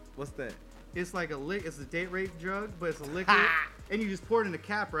GHB? What's that? It's like it's a date rape drug, but it's a liquid. And you just pour it in a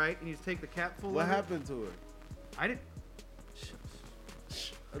cap, right? And you just take the cap full What happened to her? I didn't.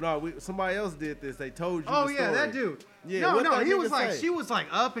 No, somebody else did this. They told you. Oh the yeah, story. that dude. Yeah, no, what no, that he nigga was like, say? she was like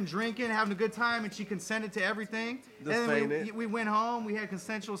up and drinking, having a good time, and she consented to everything. Just and then fainted. we went home. We had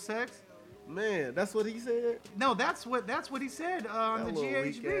consensual sex. Man, that's what he said. No, that's what he said on That the little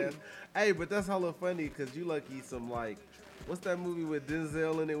weak GHB. ass. Hey, but that's hella funny because you lucky some like, what's that movie with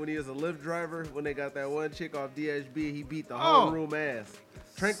Denzel in it when he was a Lyft driver? When they got that one chick off DHB, he beat the whole room ass.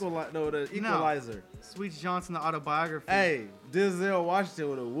 The Equalizer. Sweet Johnson, the autobiography. Hey, Denzel Washington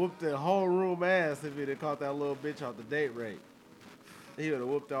would have whooped the whole room ass if he'd have caught that little bitch off the date rate. He would have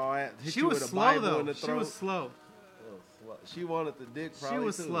whooped all ass. Hit she you was with a slow Bible though. in the She throat. was slow. She wanted the dick probably She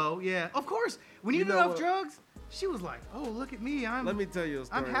was too. slow. Yeah, of course. When you You do know enough what? drugs, she was like, "Oh, look at me. Let me tell you a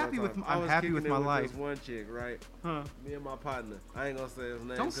story. I'm happy one with time. I'm I was happy kicking with it my with life." This one chick, right? Huh? Me and my partner. I ain't gonna say his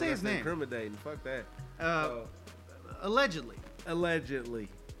name. Don't 'cause say his that's name. Incriminating. Fuck that. Allegedly. Allegedly.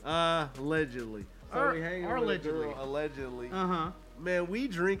 Allegedly. So Or- we hanging or with allegedly. a girl, allegedly. Uh Man, we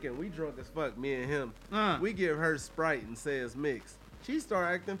drinking. We drunk as fuck, me and him. huh. We give her Sprite and say it's mixed. She start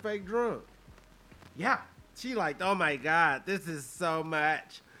acting fake drunk. Yeah. She like, oh my God, this is so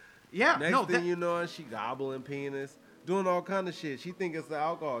much. Yeah. Next no. thing you know, she gobbling penis, doing all kind of shit. She think it's the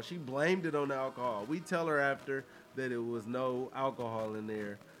alcohol. She blamed it on the alcohol. We tell her after that it was no alcohol in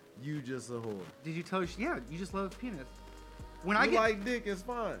there. You just a whore. Did you tell her? Yeah. You just love penis. When You I get like dick, it's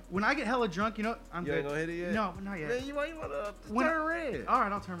fine. when I get hella drunk, you know, I'm You good. ain't gonna hit it yet? No, not yet. Man, you ain't wanna When- turn red. All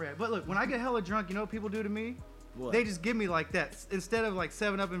right, I'll turn red. But look, when I get hella drunk, you know what people do to me? What? They just give me like that. Instead of like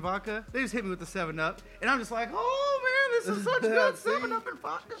 7-Up and vodka, they just hit me with the 7-Up. And I'm just like, oh man, this is such good See? 7-Up and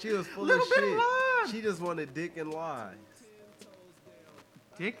vodka. She was full Little of bit shit. of lime. She just wanted dick and lies.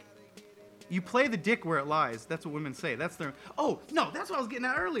 Dick? You play the dick where it lies. That's what women say. That's their. Oh, no, that's what I was getting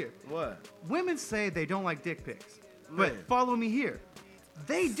at earlier. What? Women say they don't like dick pics. But Man. follow me here.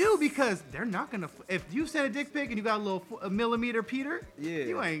 They do because they're not going to. If you send a dick pic and you got a millimeter Peter, Yeah.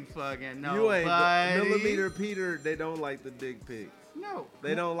 you ain't fucking nobody. You ain't millimeter Peter. They don't like the dick pics. No.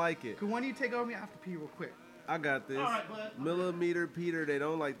 They don't like it. Can one of you take over me? I have to pee real quick. I got this. All right, bud. Millimeter Peter, they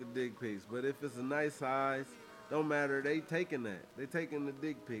don't like the dick pics. But if it's a nice size, don't matter. They taking that. They taking the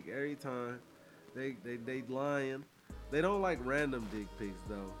dick pic every time. They lying. They don't like random dick pics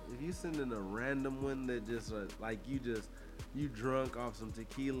though. If you send in a random one that just like you drunk off some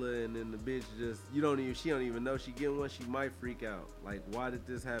tequila and then the bitch just she don't even know she getting one, she might freak out. Like, why did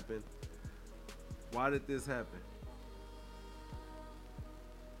this happen? Why did this happen?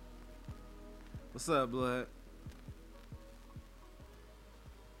 What's up, blood?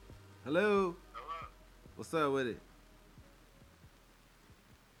 Hello? Hello? What's up with it?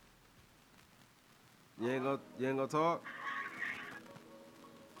 You ain't gonna talk?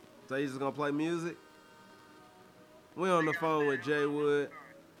 So you just gonna play music? We on the phone with Jay Wood.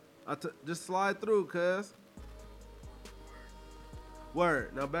 Just slide through, cuz.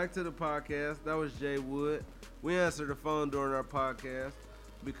 Word. Now back to the podcast. That was Jay Wood. We answered the phone during our podcast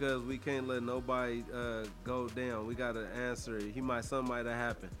because we can't let nobody go down. We gotta answer it. Something might have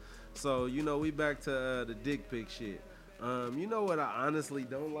happened. So we back to the dick pic shit. You know what I honestly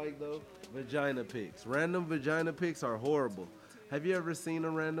don't like though? Vagina pics. Random vagina pics are horrible. Have you ever seen a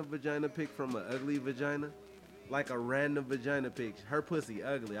random vagina pic from an ugly vagina? Like a random vagina pic. Her pussy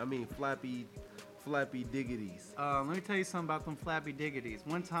ugly. I mean flappy diggities. Let me tell you something about them flappy diggities.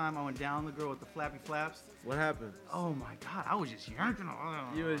 One time I went down the girl with the flappy flaps. What happened? Oh my God, I was just yanking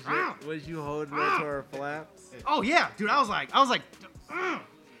on. Was you holding on to her flaps? Oh yeah, dude, I was like,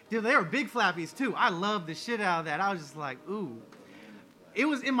 dude, they were big flappies too. I loved the shit out of that. I was just like, ooh. It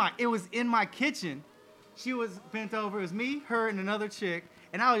was in my kitchen. She was bent over. It was me, her, and another chick.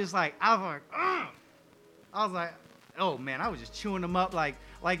 And I was like, oh man, I was just chewing them up like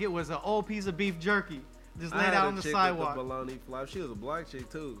it was an old piece of beef jerky, just laid out on the sidewalk. With the baloney flap. She was a black chick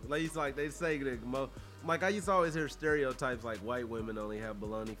too. Like they say that like I used to always hear stereotypes like white women only have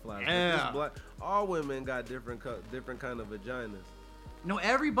baloney flaps. Yeah. All women got different kind of vaginas. No,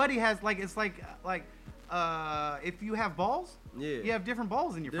 everybody has it's like if you have balls, Yeah. you have different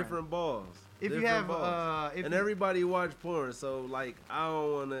balls in your friend. Different balls. If different you have balls. if and you- everybody watch porn, so like I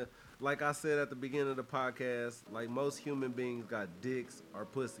don't want to. Like I said at the beginning of the podcast, like most human beings got dicks or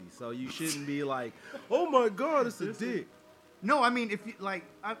pussy, so you shouldn't be like, oh my God, it's a dick. No, I mean if you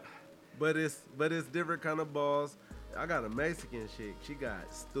But it's different kind of balls. I got a Mexican chick. She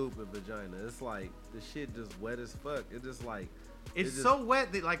got stupid vagina. It's like the shit just wet as fuck. It just like it's so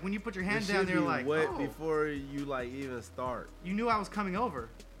wet that like when you put your hand it down should there be like wet oh, before you like even start. you knew I was coming over.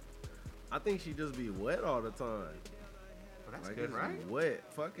 I think she just be wet all the time. Well, that's Like good, it's right? wet.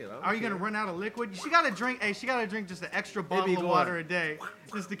 Fuck it. I don't Are you gonna care. run out of liquid? She gotta drink. Hey, she gotta drink just an extra bottle of going- water a day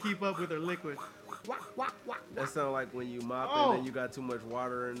just to keep up with her liquid. That sound like when you mop Oh. and you got too much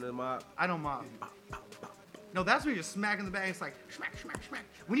water in the mop. I don't mop. No, that's when you're just smacking the bag. It's like smack, smack, smack.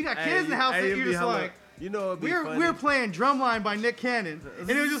 When you got Hey, kids in the house, hey, it'd you're be just hella- like, you know, it'd be funny. we're playing Drumline by Nick Cannon, and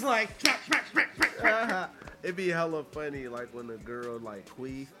it was just like smack, smack, smack, smack, smack. It'd be hella funny, like when a girl like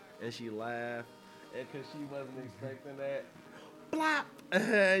queef and she laugh, and cause she wasn't expecting that, blop,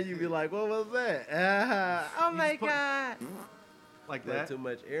 and you be like, what was that? Oh You my just put- god! Like Got that. too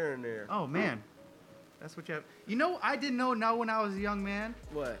much air in there. Oh man, that's what you have. You know, I didn't know now when I was a young man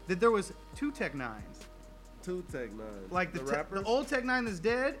What? that there was two Tech Nines. Two Tech Nines. Like the rappers. old Tech Nine that's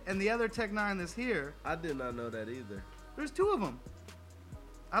dead and the other Tech Nine that's here. I did not know that either. There's two of them.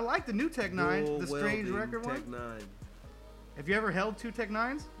 I like the new Tech Nine, Dual the strange welding record Tech one. 9. Have you ever held two Tech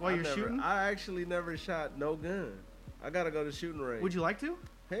Nines while you're shooting? I actually never shot no gun. I gotta go to shooting range. Would you like to?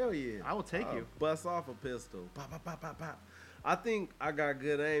 Hell yeah. I will take I'll you. Bust off a pistol. Pop, pop, pop, pop, pop. I think I got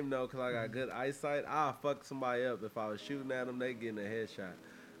good aim though, cause I got good eyesight. I'll fuck somebody up if I was shooting at them. They getting a headshot.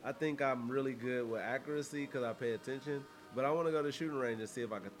 I think I'm really good with accuracy cause I pay attention. But I want to go to shooting range and see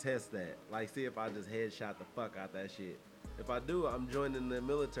if I can test that. Like see if I just headshot the fuck out that shit. If I do, I'm joining the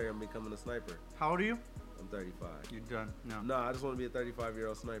military. I'm becoming a sniper. How old are you? I'm 35. You're done. No. No, I just want to be a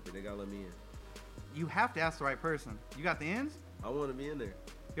 35-year-old sniper. They gotta let me in. You have to ask the right person. You got the ends? I want to be in there.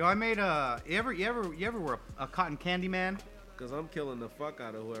 Yo, I made you ever were a cotton candy man? Cause I'm killing the fuck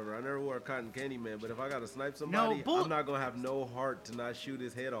out of whoever. I never wore a cotton candy man, but if I gotta snipe somebody, bull- I'm not gonna have no heart to not shoot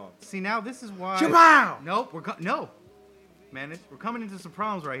his head off. See, now this is why. Shabow! Nope, no. Man, we're coming into some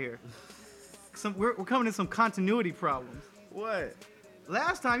problems right here. We're coming into some continuity problems. What?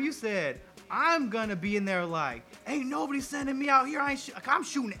 Last time you said, I'm gonna be in there like, ain't nobody sending me out here. I'm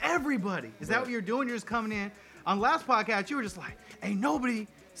shooting everybody. Is that Right. what you're doing? You're just coming in. On last podcast, you were just like, ain't nobody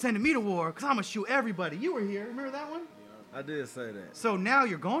sending me to war because I'm gonna shoot everybody. You were here. Remember that one? I did say that. So now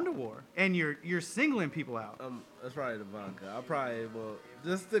you're going to war and you're singling people out. That's probably the vodka. I probably will.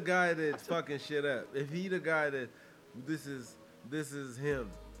 Just the guy that's fucking shit up. If he the guy that this is him,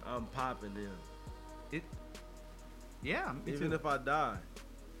 I'm popping him. Yeah, me Even too. if I die.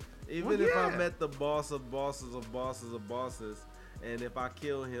 Even Well, if I yeah. met the boss of bosses of bosses of bosses, and if I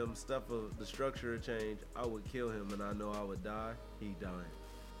kill him, the structure would change. I would kill him, and I know I would die. He dying.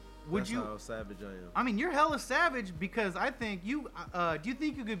 Would That's you? how savage I am. I mean, you're hella savage because I think you. Do you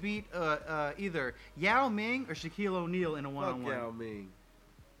think you could beat either Yao Ming or Shaquille O'Neal in a Fuck one-on-one? Yao Ming.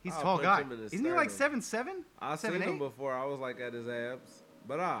 He's a I'll tall punch guy. him in his Isn't he like sternum. 7'7"? I seen 7'8"? him before. I was like at his abs,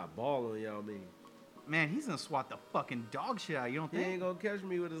 but I ball on Yao Ming. Man, he's gonna swat the fucking dog shit out. You don't He think? ain't gonna catch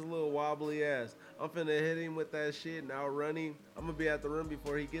me with his little wobbly ass. I'm finna hit him with that shit and outrun him. I'm gonna be at the rim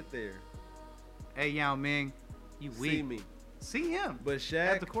before he get there. Hey Yao Ming, you weak. See me. See him. But Shaq,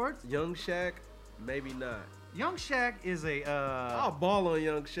 At the courts? young Shaq, maybe not. Young Shaq is a. I'll ball on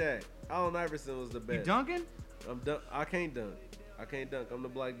young Shaq. Allen Iverson was the best. You dunking? I can't dunk. I can't dunk. I'm the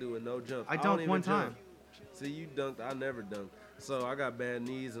black dude with no jump. I don't dunked even one jump. time. See, you dunked. I never dunked. So I got bad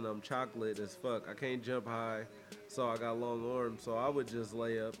knees and I'm chocolate as fuck. I can't jump high. So I got long arms. So I would just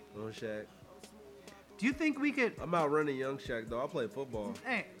lay up on Shaq. Do you think we could? I'm out running young Shaq though. I play football.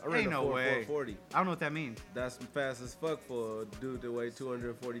 Ain't, I ran ain't a no way. 4.40. I don't know what that means. That's fast as fuck for a dude that weighed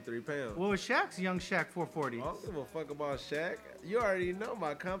 243 pounds. What was Shaq's young Shaq 440? I don't give a fuck about Shaq. You already know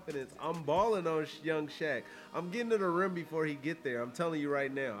my confidence. I'm balling on young Shaq. I'm getting to the rim before he get there. I'm telling you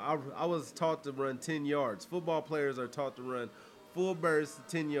right now. I was taught to run 10 yards. Football players are taught to run full burst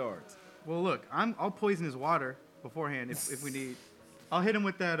 10 yards. Well, look, I'll poison his water beforehand if we need. I'll hit him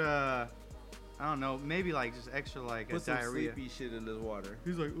with that. I don't know, maybe like just extra like Put some diarrhea. sleepy shit in this water.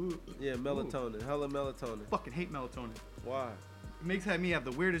 He's like, ooh. Yeah, melatonin. Hella melatonin. Fucking hate melatonin. Why? It makes me have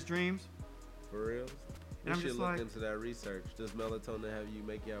the weirdest dreams. For real? And We I'm should just look like- into that research. Does melatonin have you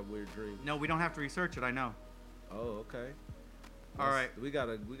make you have weird dreams? No, we don't have to research it. I know. Oh, okay. All right. We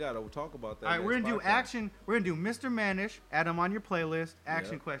gotta talk about that. All right, we're next gonna do podcast. action. We're gonna do Mr. Manish. Add him on your playlist.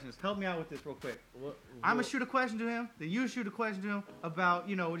 Action Yep. questions. Help me out with this real quick. What- I'm gonna what- shoot a question to him. Then you shoot a question to him about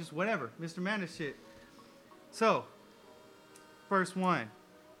just whatever Mr. Manish shit. So, first one.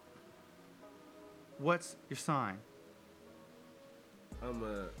 What's your sign? I'm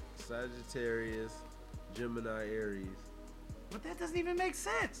a Sagittarius, Gemini, Aries. But that doesn't even make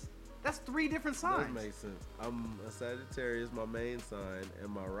sense. That's 3 different Does signs. make sense. I'm a Sagittarius, my main sign, and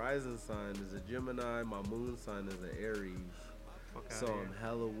my rising sign is a Gemini. My moon sign is an Aries. Fuck outta So here. I'm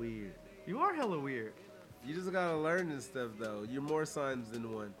hella weird. You are hella weird. You just gotta learn this stuff though. You're more signs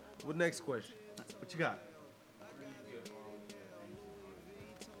than one. What next question? What you got?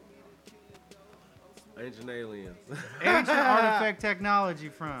 Ancient aliens. Ancient artifact technology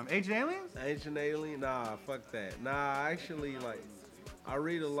from Ancient Aliens? Ancient alien? Nah, fuck that. Nah, actually, like, I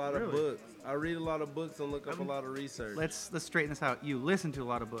read a lot of Really? books. I read a lot of books and look up a lot of research. Let's straighten this out. You listen to a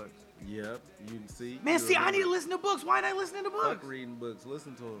lot of books. Yep, you can see. Man, you see, I remember. need to listen to books. Why ain't I listening to Fuck books? reading books.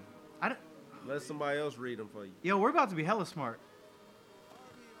 Listen to them. I don't, Let somebody else read them for you. yo, we're about to be hella smart.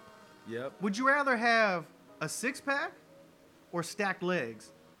 Yep. Would you rather have a six-pack or stacked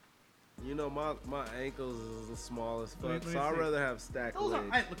legs? You know, my ankles is the smallest Let me- fuck, let so me I'd see. rather have stacked Those are,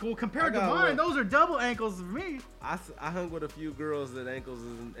 legs. well, compared I to got mine, one. those are double ankles for me. I hung with a few girls that ankles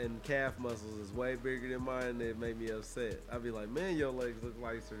and calf muscles is way bigger than mine, and it made me upset. I'd be like, man, your legs look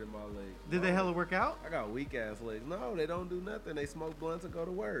nicer than my legs. Did they hella work out? I got weak ass legs. No, they don't do nothing. They smoke blunts and go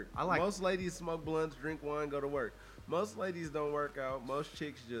to work. I like- Most ladies smoke blunts, drink wine, go to work. Most ladies don't work out. Most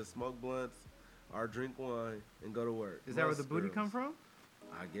chicks just smoke blunts or drink wine and go to work. Is that where Most the booty girls. come from?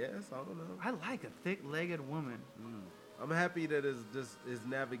 I guess. I don't know. I like a thick-legged woman. I'm happy that it's just is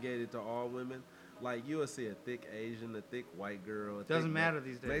navigated to all women. Like you'll see a thick Asian, a thick white girl. A Doesn't thick matter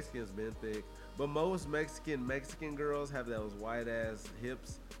these days. Mexicans been thick, but most Mexican girls have those white ass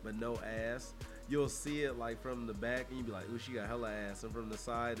hips but no ass. You'll see it like from the back, and you be like, "Ooh, she got hella ass," and from the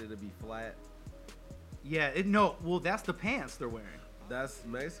side it'll be flat. Yeah, well, that's the pants they're wearing. That's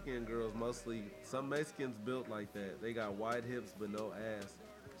Mexican girls mostly. Some Mexicans built like that. They got wide hips but no ass.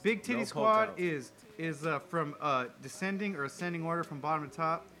 Big Titty No Squad poke-outs. is from descending or ascending order from bottom to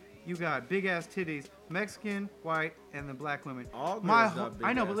top. You got big ass titties, Mexican, white, and then black women. All girls My got whole- big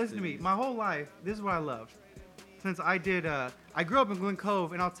I know, ass but listen to me. titties. My whole life, this is what I loved. Since I did, I grew up in Glen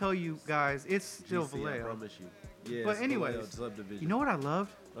Cove, and I'll tell you guys, it's still GC, I Vallejo. promise you. Yeah, But it's anyways, Vallejo subdivision. You know what I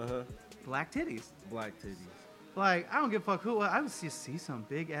loved? Uh-huh. Black titties. Black titties. Like, I don't give a fuck who. I would just see some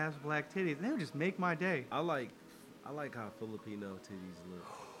big ass black titties, and they would just make my day. I like how Filipino titties look.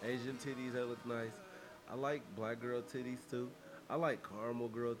 Asian titties, they look nice. I like black girl titties too. I like caramel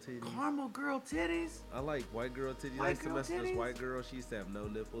girl titties. Caramel girl titties. I like white girl titties. White I used to girl mess with this titties? white girl. She used to have no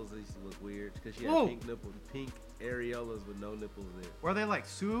nipples. They used to look weird because she Whoa. had pink areolas with no nipples there. Were they like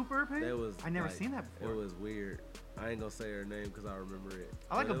super pink? That was I never like, seen that before. It was weird. I ain't gonna say her name because I remember it.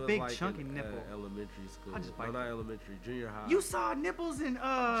 I like But a it was big like chunky in, nipple. Elementary school. I just No, bite not that. elementary. Junior high. You saw nipples in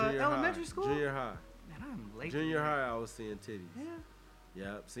Junior elementary high. school? Junior high. Man, I'm late. Junior high, I was seeing titties. Yeah.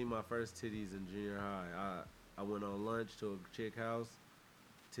 Yep, seen my first titties in junior high. I went on lunch to a chick house.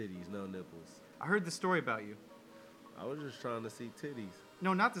 Titties, no nipples. I heard the story about you. I was just trying to see titties.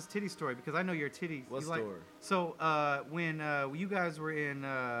 No, not this titty story, because I know your titties. What you like- story? So, when you guys were in,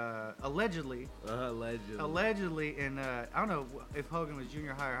 allegedly Allegedly. in, I don't know if Hogan was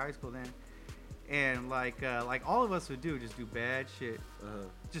junior high or high school then, and like all of us would just do bad shit. Uh-huh.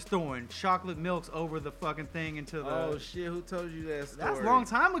 Just throwing chocolate milks over the fucking thing into the... Oh shit! Who told you that story? That's a long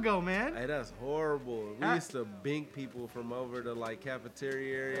time ago, man. Hey, that's horrible. We I- used to bink people from over the like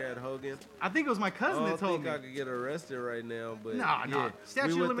cafeteria area at Hogan. I think it was my I cousin don't that told think me. I could get arrested right now, but Nah, yeah, nah.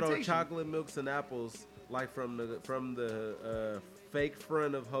 Statute we of would throw limitation. chocolate milks and apples like from the fake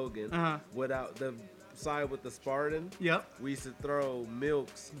front of Hogan Uh-huh. without the side with the Spartan. Yep. We used to throw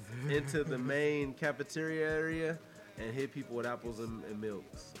milks into the main cafeteria area and hit people with apples and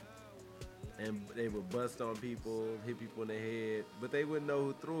milks. And they would bust on people, hit people in the head, but they wouldn't know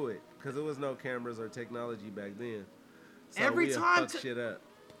who threw it because there was no cameras or technology back then. So Every we'd time fuck shit up.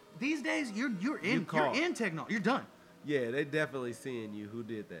 These days, you're in caught. technology. You're done. Yeah, they definitely seeing you. Who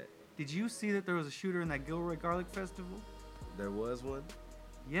did that? Did you see that there was a shooter in that Gilroy Garlic Festival? There was one.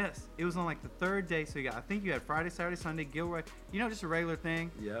 Yes, it was on like the third day. So I think you had Friday, Saturday, Sunday, Gilroy. Just a regular thing.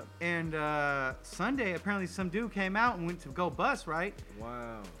 Yep. And Sunday, apparently some dude came out and went to go bust, right?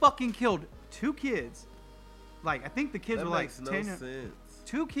 Wow. Fucking killed 2 kids. Like, I think the kids That were like makes no 10. sense.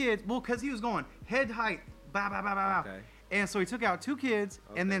 2 kids. Well, because he was going head height. Bah, bah, bah, bah, bah. Okay. And so he took out 2 kids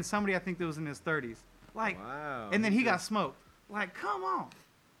Okay. and then somebody I think that was in his 30s. Like, Wow. and then he got just- smoked. Like, come on.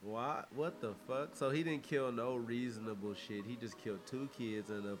 What the fuck? So he didn't kill no reasonable shit. He just killed 2 kids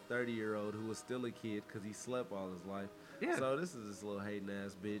and a 30-year-old who was still a kid because he slept all his life. Yeah. So this is this little hating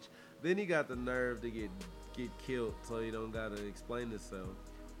ass bitch. Then he got the nerve to get killed, so he don't gotta explain himself.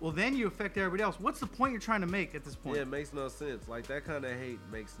 Well, then you affect everybody else. What's the point you're trying to make at this point? Yeah, it makes no sense. Like that kind of hate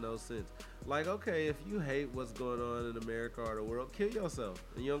makes no sense. Like, okay, if you hate what's going on in America or the world, kill yourself,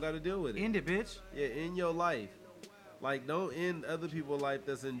 and you don't got to deal with it. End it, bitch. Yeah, in your life. Like, don't end other people's life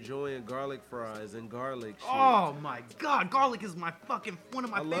that's enjoying garlic fries and garlic shit. Oh my God, garlic is my fucking one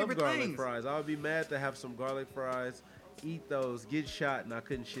of my I love favorite garlic things. fries. I would be mad to have some garlic fries, eat those, get shot, and I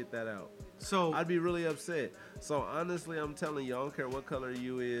couldn't shit that out. So I'd be really upset. So honestly, I'm telling you, I don't care what color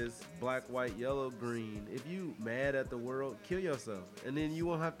you is, black, white, yellow, green. If you mad at the world, kill yourself, and then you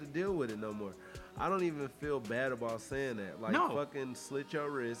won't have to deal with it no more. I don't even feel bad about saying that. Like, No. fucking slit your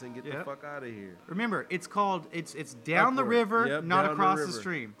wrist and get the Yep. fuck out of here. Remember, it's called it's down the Upward. river, Yep, not down across the river.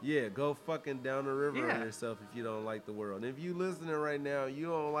 stream. Yeah, go fucking down the river Yeah. on yourself if you don't like the world. And if you listening right now, you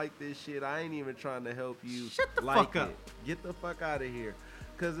don't like this shit, I ain't even trying to help you. Shut the like fuck up. it. Get the fuck out of here.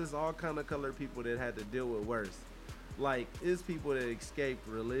 Because it's all kind of colored people that had to deal with worse. Like, it's people that escaped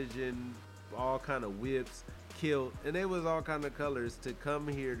religion, all kind of whips, killed, and they was all kind of colors to come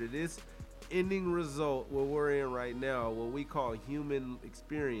here to this ending result what we're in right now, what we call human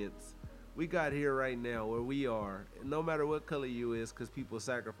experience. We got here right now where we are, no matter what color you is, because people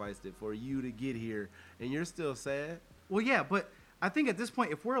sacrificed it for you to get here, and you're still sad. Well, yeah, but I think at this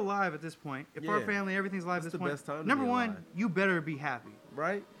point, if we're alive at this point, if our Yeah. family, everything's alive at That's this the point, best time to number be one, alive. you better be happy.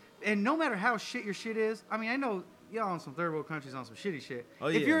 Right? And no matter how shit your shit is, I mean, I know y'all in some third world countries on some shitty shit. Oh,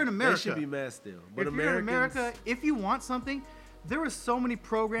 if yeah. you're in America, They should be mad still. But if you're in Americans, America, if you want something, there are so many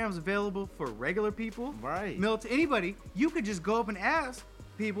programs available for regular people, Right. anybody. You could just go up and ask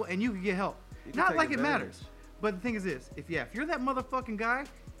people, and you could get help. You can Not take like it advantage. matters. But the thing is this: if you're that motherfucking guy,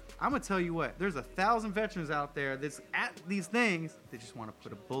 I'm gonna tell you what. There's 1,000 veterans out there that's at these things. They just want to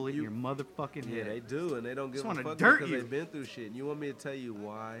put a bullet in your motherfucking Yeah, head. they do, and they don't give Just a wanna fuck dirt because you. they've been through shit. And you want me to tell you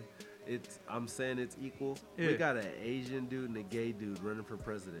why? I'm saying it's equal. Yeah. We got an Asian dude and a gay dude running for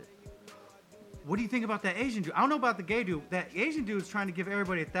president. What do you think about that Asian dude? I don't know about the gay dude. That Asian dude is trying to give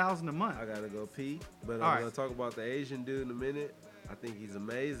everybody $1,000 a month. I gotta go pee, but All I'm right. gonna talk about the Asian dude in a minute. I think he's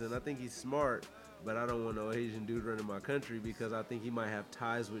amazing. I think he's smart, but I don't want no Asian dude running my country because I think he might have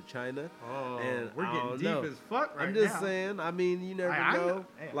ties with China. Oh, and we're I getting don't deep know. as fuck right I'm just now. saying. I mean, you never I know. know.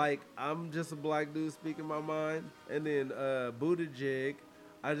 Damn. Like, I'm just a black dude speaking my mind, and then Buttigieg.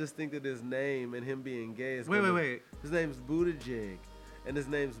 I just think that his name and him being gay is. Wait. His name's Buttigieg, and his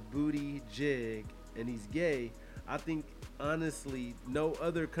name's Booty Jig, and he's gay. I think honestly, no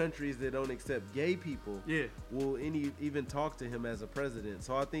other countries that don't accept gay people Yeah. will even talk to him as a president.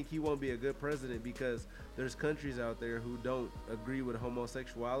 So I think he won't be a good president because there's countries out there who don't agree with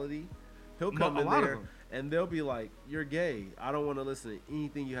homosexuality. He'll come A in lot of there them. and they'll be like, "You're gay. I don't want to listen to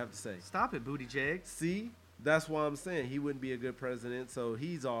anything you have to say." Stop it, Booty Jags. See, that's why I'm saying he wouldn't be a good president. So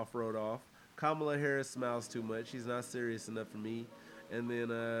he's wrote off. Kamala Harris smiles too much. She's not serious enough for me. And then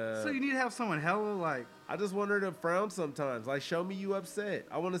So you need to have someone hella like. I just want her to frown sometimes. Like, show me you upset.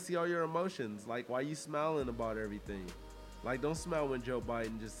 I want to see all your emotions. Like, why you smiling about everything? Like, don't smile when Joe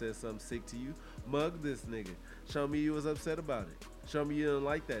Biden just says something sick to you. Mug this nigga. Show me you was upset about it. Show me you didn't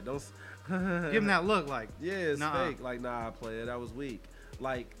like that. Don't Give him that look like. Yeah, it's Nuh-uh. fake. Like, nah, I play it. That was weak.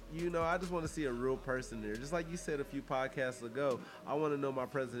 Like, I just want to see a real person there. Just like you said a few podcasts ago, I want to know my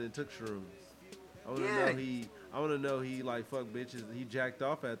president took shrooms. I want to know he like fuck bitches. He jacked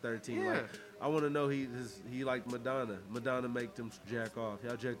off at 13. Yeah. Like, I want to know he liked Madonna. Madonna make them jack off.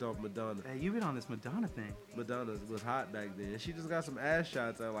 Y'all jacked off Madonna. Hey, you been on this Madonna thing. Madonna was hot back then. She just got some ass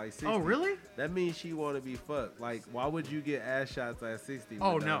shots at like 60. Oh, really? That means she want to be fucked. Like, why would you get ass shots at 60?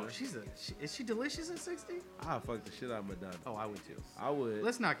 Oh Madonna? no, is she delicious at 60? I'll fuck the shit out of Madonna. Oh, I would too. I would.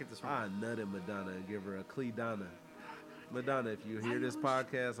 Let's not get this wrong. I nut in Madonna and give her a Cledonna. Madonna, if you hear this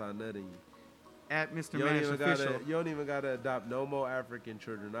podcast, I nut in you. At Mr. You don't, Manish even Official, gotta, you don't even gotta adopt no more African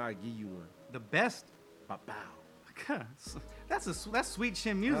children. I'll give you one. the best. Ba-bow. God, that's sweet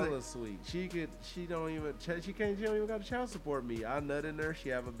chin music. Hella sweet. She don't even got to child support me. I nut in her. She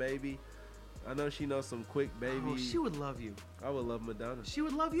have a baby. I know she knows some quick baby. Oh, she would love you. I would love Madonna. She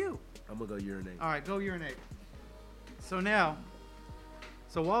would love you. I'm gonna go urinate. All right, go urinate. So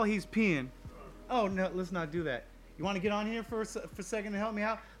while he's peeing, oh no, let's not do that. You want to get on here for a second to help me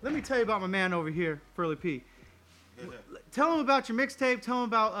out? Let me tell you about my man over here, Furley P. Tell him about your mixtape. Tell him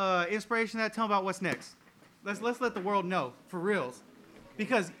about Inspiration That. Tell him about what's next. Let's let the world know for reals,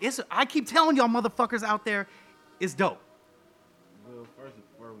 because I keep telling y'all motherfuckers out there, it's dope. Well, first and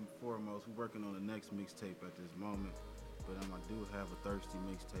foremost, we're working on the next mixtape at this moment. But I do have a Thirsty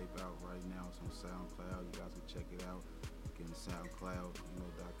mixtape out right now. It's on SoundCloud. You guys can check it out. Get in SoundCloud,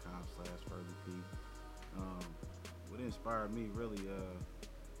 .com/FurleyP. What inspired me really,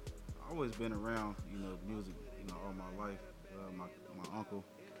 I've always been around, music, all my life. My uncle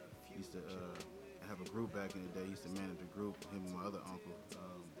used to have a group back in the day. He used to manage a group. Him and my other uncle,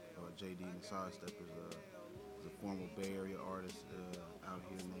 JD and the Sidesteppers, was a former Bay Area artist out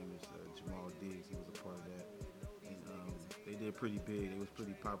here. His name is Jamal Diggs. He was a part of that. And they did pretty big. They was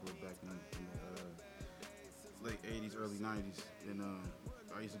pretty popular back in the late 80s, early 90s. And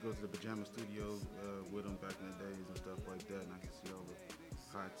I used to go to the Pajama Studio with them back in the days and stuff like that. And I could see all the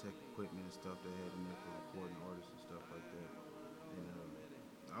high-tech equipment and stuff they had in there for recording artists and stuff like that. And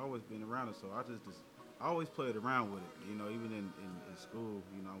I always been around it, so I I always played around with it. You know, even in school,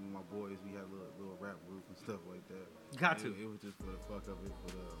 you know, with my boys, we had a little rap group and stuff like that. Got to. It was just for the fuck of it.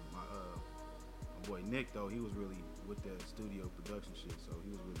 But my boy Nick, though, he was really with that studio production shit. So he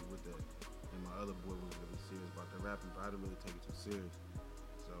was really with that. And my other boy was really serious about the rapping, but I didn't really take it too serious.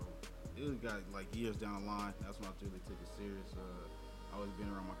 So it was got like years down the line. That's when I really took it serious. I always been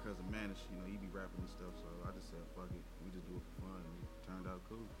around my cousin Manish. You know, he be rapping and stuff. So I just said, fuck it. We just do it for fun. And it turned out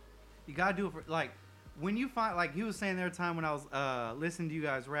cool. You gotta do it for like when you find like he was saying there a time when I was listening to you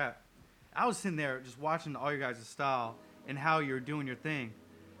guys rap. I was sitting there just watching all your guys' style and how you're doing your thing,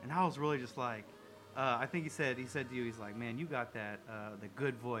 and I was really just like, I think he said to you, he's like, man, you got that the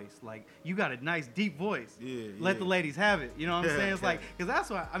good voice, like you got a nice deep voice. Yeah. Let the ladies have it. You know what I'm saying? It's like, because that's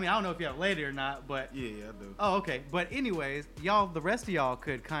what I mean. I don't know if you have a lady or not, but Yeah, I do. oh, okay. But anyways, y'all, the rest of y'all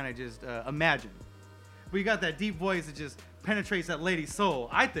could kind of just imagine. But you got that deep voice that just penetrates that lady's soul,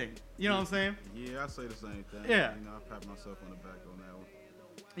 I think. You know what I'm saying? Yeah, I say the same thing. Yeah. You know, I pat myself on the back on that one.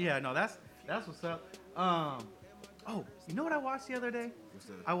 Yeah, no, that's what's up. Oh, you know what I watched the other day? What's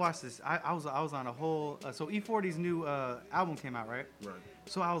that? I watched this. I was on a whole. So E40's new album came out, right? Right.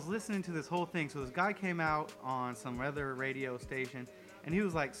 So I was listening to this whole thing. So this guy came out on some other radio station, and he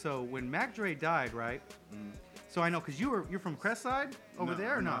was like, "So when Mac Dre died, right?" Mm. So I know because you're from Crestside over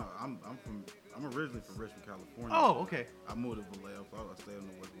there, or no? I'm originally from Richmond, California. Oh, okay. I moved to Vallejo, so I stayed on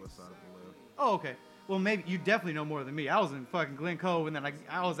the west side of Vallejo. Oh, okay. Well, maybe you definitely know more than me. I was in fucking Glen Cove, and then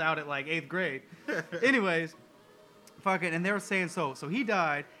I was out at like 8th grade. Anyways, fucking, and they were saying so he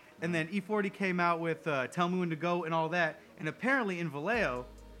died, and then E40 came out with Tell Me When to Go and all that, and apparently in Vallejo,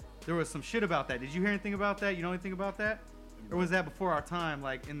 there was some shit about that. Did you hear anything about that? You know anything about that? Or was that before our time?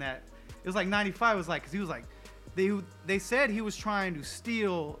 Like in that, it was like 95. It was like, because he was like, they said he was trying to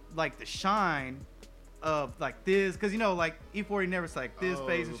steal like the shine of like this, because you know like E40 never said like this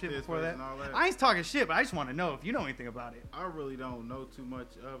face and shit before that. I ain't talking shit, but I just want to know if you know anything about it. I really don't know too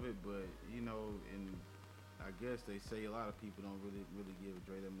much of it, but you know, and I guess they say a lot of people don't really give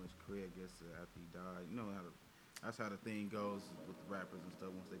Dre that much credit. I guess after he died, you know that's how the thing goes with the rappers and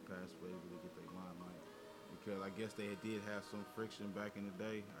stuff. Once they pass away, really get their limelight. Because I guess they did have some friction back in the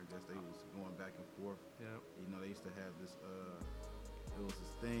day. I guess they was going back and forth. Yeah. You know, they used to have this. It was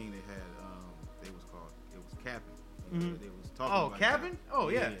this thing they had. It was capping. You know, they was talking. Oh, about capping? that. Oh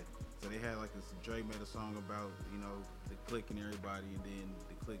yeah. So they had like this. Dre made a song about the Click and everybody, and then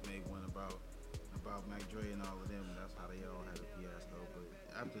the Click made one about Mac Dre and all of them. And that's how they all had a fiasco. But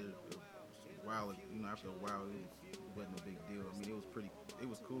after a while, it wasn't a big deal. I mean, it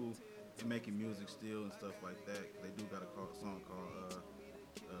was cool. And making music still and stuff like that. They do got a song called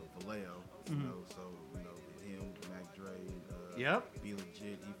Vallejo, you know. So him, Mac Dre, Yep. Be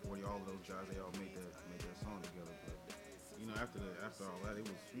Legit, E40, all of those guys, they all made that song together. But after all that, it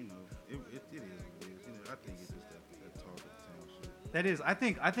was it is what it is. I think it's just that talk of the town shit. That is, I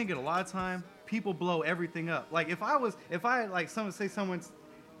think at a lot of time people blow everything up. Like if I like someone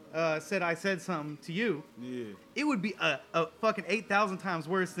said I said something to you, Yeah. it would be a fucking 8,000 times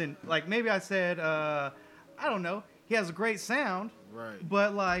worse than like maybe I said I don't know, he has a great sound, Right.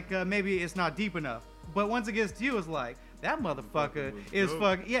 but like maybe it's not deep enough. But once it gets to you, it's like that motherfucker is dope.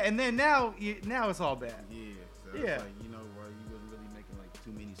 fucking yeah. And then now it's all bad. Yeah. So Yeah. it's like, where you wasn't really making like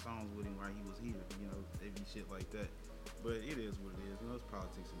too many songs with him while he was here. It'd be shit like that. But it is what it is. It's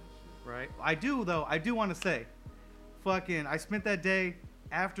politics and that shit. Right. I do want to say, fucking, I spent that day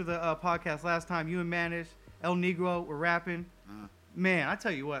after the podcast last time. You and Manish, El Negro were rapping. Man, I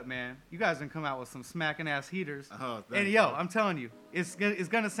tell you what, man, you guys done come out with some smacking ass heaters. Oh, and yo, I'm telling you, it's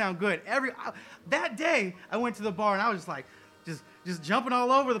gonna sound good. That day, I went to the bar and I was just like, just jumping all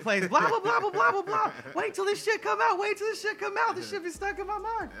over the place. Blah blah blah blah blah blah blah. Wait till this shit come out. This shit be stuck in my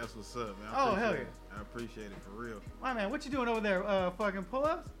mind. That's what's up, man. Oh, hell yeah. I appreciate it for real. My man, what you doing over there? Fucking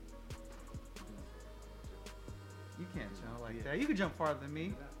pull-ups? You can't jump like that. You can jump farther than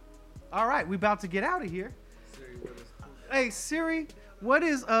me. All right, we about to get out of here. Hey Siri, what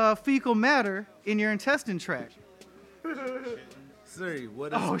is fecal matter in your intestine tract? Siri,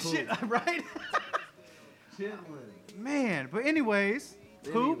 what is Oh poop? shit! Right? Chitlin. Man, but anyways,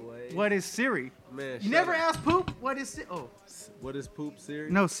 poop. Anyways. What is Siri? Man, You shut never up. asked poop. What is oh What is poop,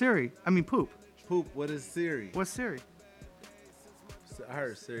 Siri? no Siri? I mean poop. Poop, what is Siri? What's Siri? I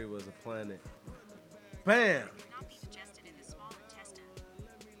heard Siri was a planet. Bam! Not be digested in the small intestine.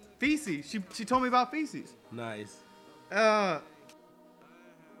 Feces. She told me about feces. Nice.